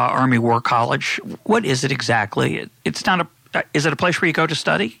U.S. Army War College. What is it exactly? It's not is it a place where you go to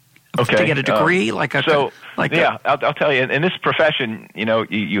study? Okay. To get a degree? I'll tell you, in this profession,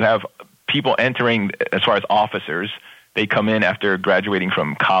 you have people entering as far as officers. They come in after graduating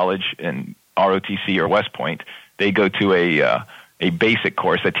from college in ROTC or West Point. They go to a basic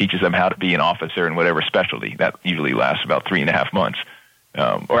course that teaches them how to be an officer in whatever specialty. That usually lasts about 3.5 months.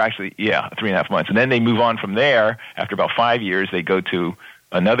 3.5 months. And then they move on from there. After about 5 years, they go to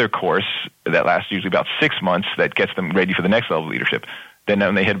another course that lasts usually about 6 months that gets them ready for the next level of leadership. Then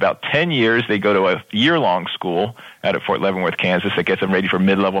when they hit about 10 years, they go to a year-long school out at Fort Leavenworth, Kansas that gets them ready for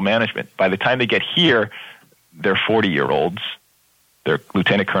mid-level management. By the time they get here, they're 40-year-olds. They're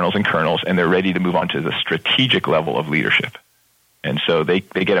lieutenant colonels and colonels, and they're ready to move on to the strategic level of leadership. And so they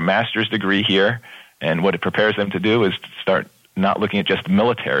get a master's degree here, and what it prepares them to do is to start not looking at just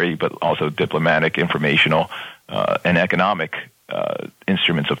military, but also diplomatic, informational, and economic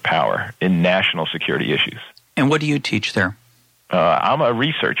instruments of power in national security issues. And what do you teach there? I'm a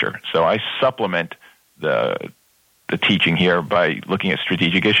researcher, so I supplement the teaching here by looking at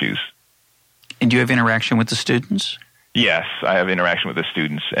strategic issues. And do you have interaction with the students? Yes, I have interaction with the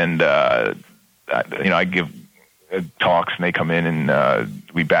students, and I give talks, and they come in, and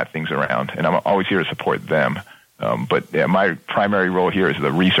we bat things around, and I'm always here to support them. But my primary role here is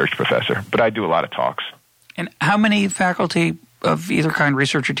the research professor, but I do a lot of talks. And how many faculty of either kind,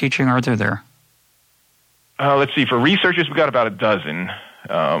 research or teaching, are there? Let's see. For researchers, we've got about a dozen,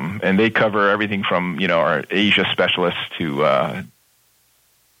 and they cover everything from our Asia specialists to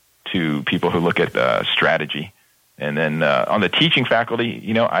people who look at strategy. And then on the teaching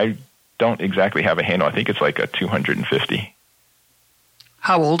faculty, I don't exactly have a handle. I think it's like a 250.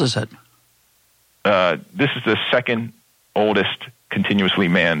 How old is it? This is the second oldest continuously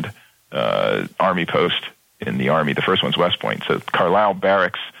manned Army post in the Army. The first one's West Point. So Carlisle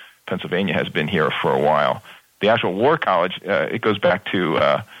Barracks, Pennsylvania, has been here for a while. The actual War College, it goes back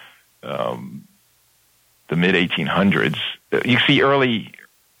to the mid-1800s. You see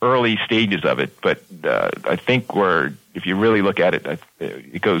early stages of it, but I think if you really look at it,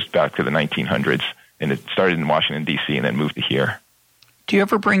 it goes back to the 1900s, and it started in Washington, D.C., and then moved to here. Do you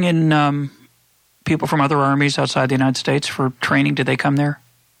ever bring in people from other armies outside the United States for training? Do they come there?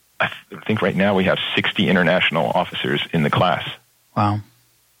 I think right now we have 60 international officers in the class. Wow.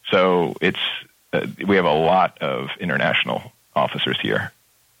 So we have a lot of international officers here.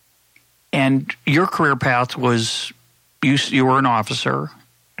 And your career path was, you were an officer.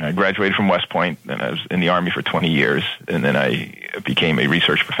 I graduated from West Point, and I was in the Army for 20 years, and then I became a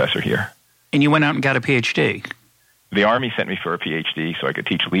research professor here. And you went out and got a PhD. The Army sent me for a PhD so I could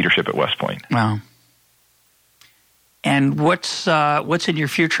teach leadership at West Point. Wow. And what's in your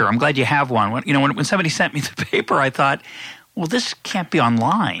future? I'm glad you have one. When somebody sent me the paper, I thought, well, this can't be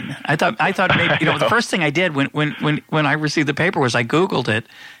online. I thought maybe, the first thing I did when I received the paper was I Googled it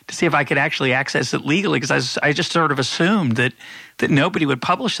to see if I could actually access it legally, because I just sort of assumed that nobody would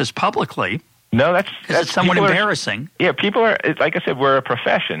publish this publicly. No, that's it's somewhat embarrassing. People are, like I said, we're a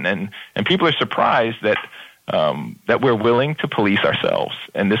profession, and people are surprised that we're willing to police ourselves.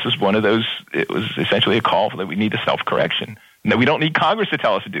 And this is one of those. It was essentially a call that we need a self-correction. And that we don't need Congress to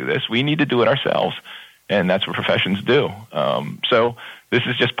tell us to do this. We need to do it ourselves, and that's what professions do. So this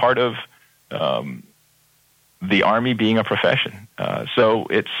is just part of the Army being a profession. So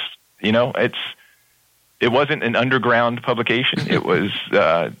it wasn't an underground publication. It was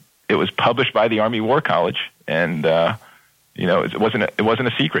published by the Army War College, and it wasn't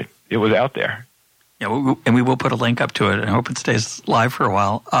a secret. It was out there. Yeah, and we will put a link up to it, and I hope it stays live for a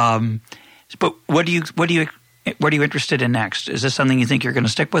while. But what are you interested in next? Is this something you think you're going to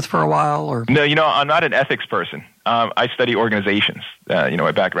stick with for a while, or? No, I'm not an ethics person. I study organizations.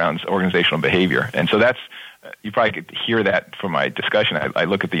 My background's organizational behavior, and so that's. You probably could hear that from my discussion. I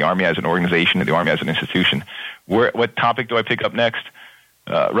look at the Army as an organization and the Army as an institution. What topic do I pick up next?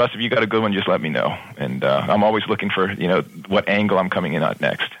 Russ, if you got a good one, just let me know. And I'm always looking for, what angle I'm coming in at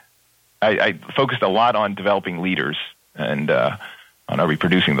next. I focused a lot on developing leaders and on are we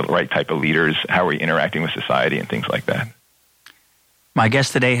producing the right type of leaders, how are we interacting with society, and things like that. My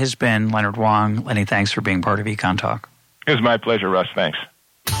guest today has been Leonard Wang. Lenny, thanks for being part of Econ Talk. It was my pleasure, Russ. Thanks.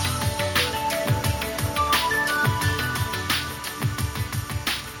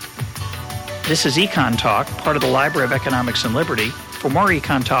 This is Econ Talk, part of the Library of Economics and Liberty. For more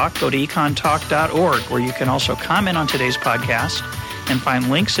Econ Talk, go to econtalk.org, where you can also comment on today's podcast and find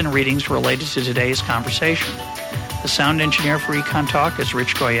links and readings related to today's conversation. The sound engineer for Econ Talk is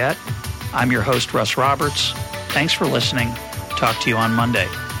Rich Goyette. I'm your host, Russ Roberts. Thanks for listening. Talk to you on Monday.